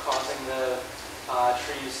process of causing the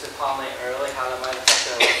trees to pollinate early, how that might affect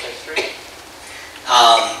their life history?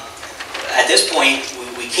 At this point,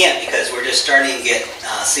 we can't, because we're just starting to get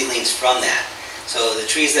seedlings from that. So the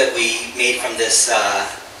trees that we made from this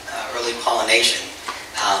early pollination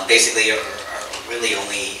basically are really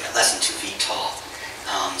only less than 2 feet tall.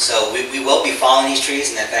 So we will be following these trees,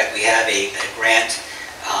 and in fact we have a grant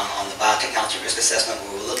on the biotechnology risk assessment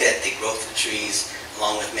where we'll look at the growth of the trees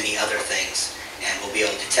along with many other things, and we'll be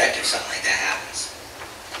able to detect if something like that happens.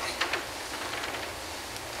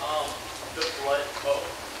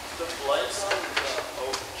 The blights on the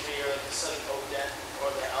oak tree, or the southern oak den,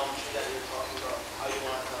 or the elm tree that you were talking about, how you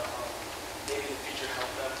want to maybe in the future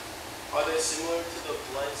help them, are they similar to the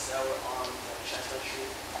blights that were on the chestnut tree?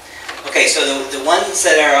 Okay, so the ones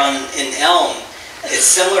that are in elm, it's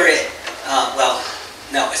similar. Well,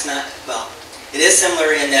 no, it's not. Well, it is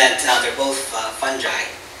similar in that they're both fungi.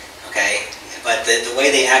 Okay, but the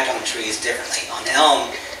way they act on the tree is differently. On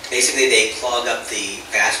elm, basically they clog up the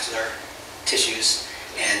vascular tissues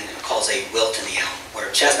and cause a wilt in the elm,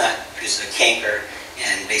 where chestnut produces a canker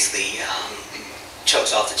and basically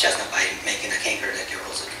chokes off the chestnut by making a canker that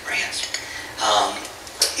girdles the branch.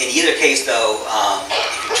 In either case, though,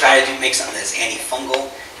 if you try to make something that's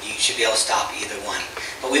antifungal, you should be able to stop either one.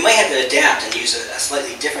 But we might have to adapt and use a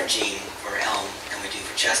slightly different gene for elm than we do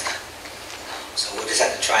for chestnut. So we'll just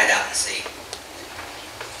have to try it out and see.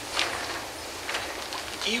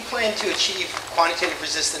 Do you plan to achieve quantitative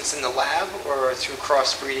resistance in the lab or through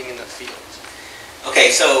crossbreeding in the field?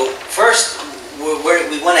 Okay, so first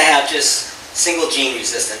we want to have just single gene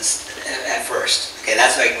resistance at first. Okay,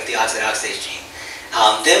 that's like with the oxide-oxidase gene.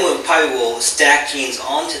 Then we probably will stack genes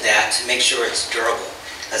onto that to make sure it's durable,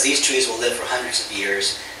 because these trees will live for hundreds of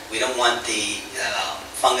years. We don't want the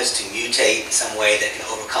fungus to mutate in some way that can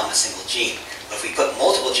overcome a single gene. But if we put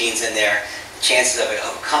multiple genes in there, the chances of it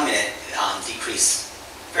overcoming it decrease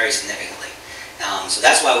very significantly. So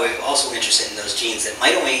that's why we're also interested in those genes that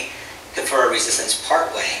might only confer resistance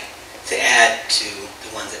part way to add to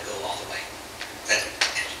the ones that go all the way. Does that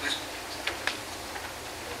answer your question?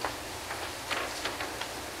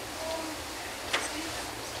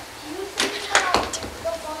 Do you think that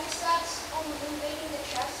the fungus that's invading the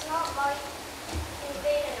chestnut might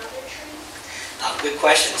invade another tree? Good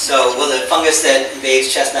question. So, will the fungus that invades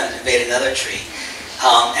chestnut invade another tree?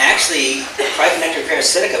 Actually, Cryphonectria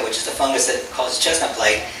parasitica, which is the fungus that causes chestnut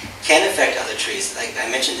blight, can affect other trees. Like I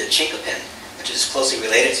mentioned the chinkapin, which is closely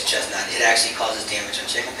related to chestnut. It actually causes damage on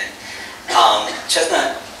chinkapin.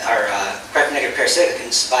 Chestnut, or Cryphonectria parasitica,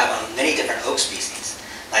 can survive on many different oak species,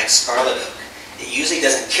 like scarlet oak. It usually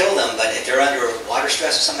doesn't kill them, but if they're under water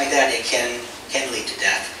stress or something like that, it can lead to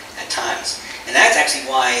death at times. And that's actually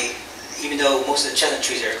why, even though most of the chestnut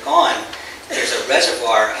trees are gone, there's a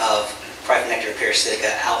reservoir of Cryphonectria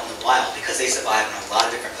parasitica out in the wild, because they survive on a lot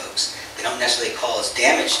of different oaks. They don't necessarily cause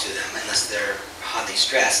damage to them unless they're highly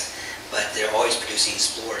stressed, but they're always producing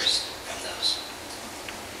spores from those.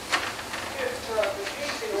 If the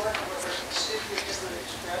genes you're working with are significantly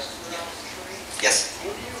expressed throughout the tree, Yes?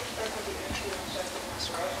 would you expect them to influence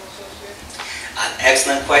mycorrhizal association? An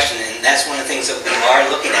excellent question, and that's one of the things that we are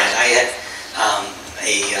looking at. I had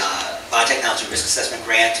a biotechnology risk assessment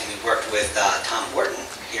grant, and we worked with Tom Horton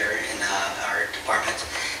here in our department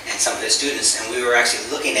and some of his students, and we were actually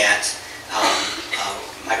looking at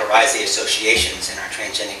mycorrhizae associations in our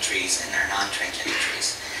transgenic trees and our non-transgenic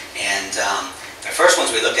trees. And the first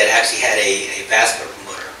ones we looked at actually had a vascular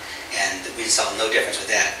promoter, and we saw no difference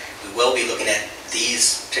with that. We will be looking at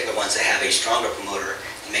these particular ones that have a stronger promoter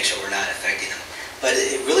to make sure we're not affecting them. But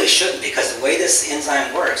it really shouldn't, because the way this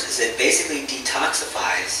enzyme works is it basically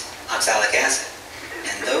detoxifies oxalic acid.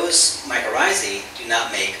 And those mycorrhizae do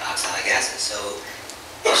not make oxalic acid, so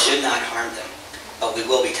it should not harm them. But we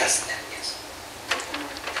will be testing that, yes.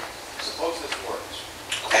 Suppose this works.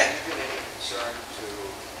 Okay. Have you been any concern to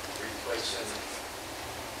replacing the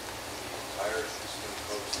entire eastern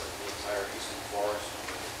coast, like the entire eastern forest,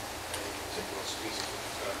 with any particular species which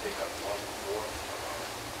is going to take up one-fourth of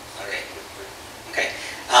our entire tree? Okay.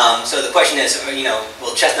 So the question is,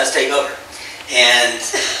 will chestnuts take over? And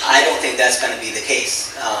I don't think that's going to be the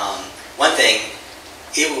case. One thing,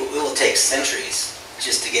 it will take centuries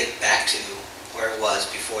just to get back to where it was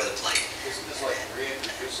before the blight. Isn't this like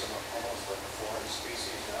reintroducing almost like a foreign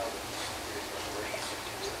species now that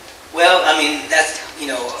is Well, I mean, that's,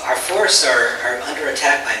 our forests are under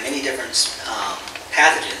attack by many different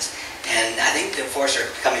pathogens, and I think the forests are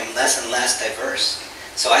becoming less and less diverse.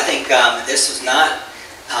 So I think this is not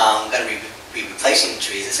going to be replacing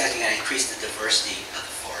trees. It's actually going to increase the diversity of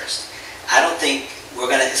the forest. I don't think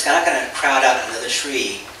it's not going to crowd out another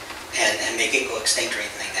tree and make it go extinct or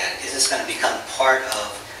anything like that. It's just going to become part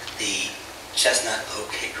of the chestnut,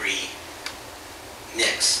 oak, hickory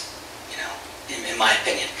mix, in my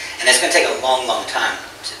opinion. And it's going to take a long, long time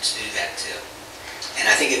to do that too. And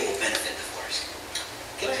I think it will benefit the forest.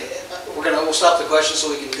 We'll stop the question so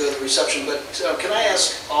we can go to the reception, but can I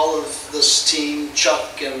ask all of this team,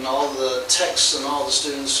 Chuck and all the techs and all the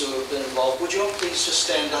students who have been involved, would you all please just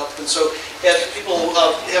stand up? And so if people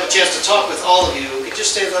have a chance to talk with all of you, could you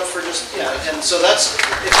just stand up for just, and so that's...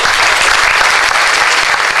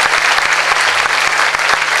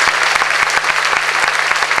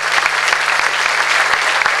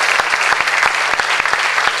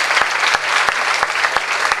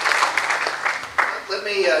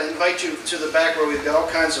 invite you to the back where we've got all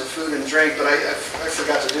kinds of food and drink, but I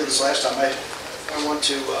forgot to do this last time. I want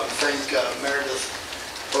to thank Meredith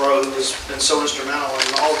Burrow, who has been so instrumental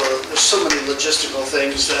in all there's so many logistical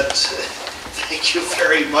things that thank you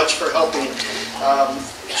very much for helping.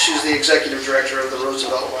 She's the executive director of the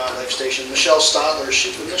Roosevelt Wildlife Station. Michelle Stotler,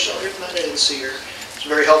 was Michelle here tonight? I didn't see her. It's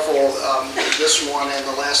very helpful, this one and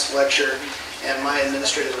the last lecture. And my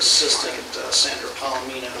administrative assistant, Sandra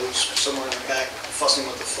Palomino, who's somewhere in the back fussing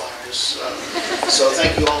with the flyers. So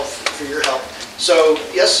thank you all for your help. So,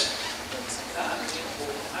 yes?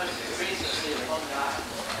 I'm basically a fun guy,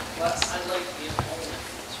 but I like being home.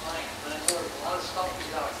 It's fine. But I know there's a lot of stuff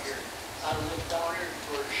out here. I live down here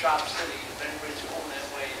for Shop City. If anybody's going that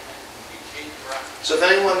way, you change around. So if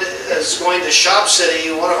anyone is going to Shop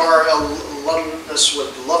City, one of our alumnus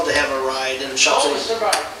would love to have a ride in Shop City.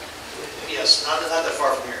 Yes, not that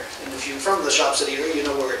far from here. And if you're from the Shop City area, you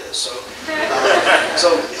know where it is. So,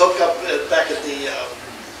 so hook up back at the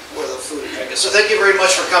where the food and drink is. So thank you very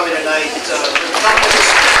much for coming tonight.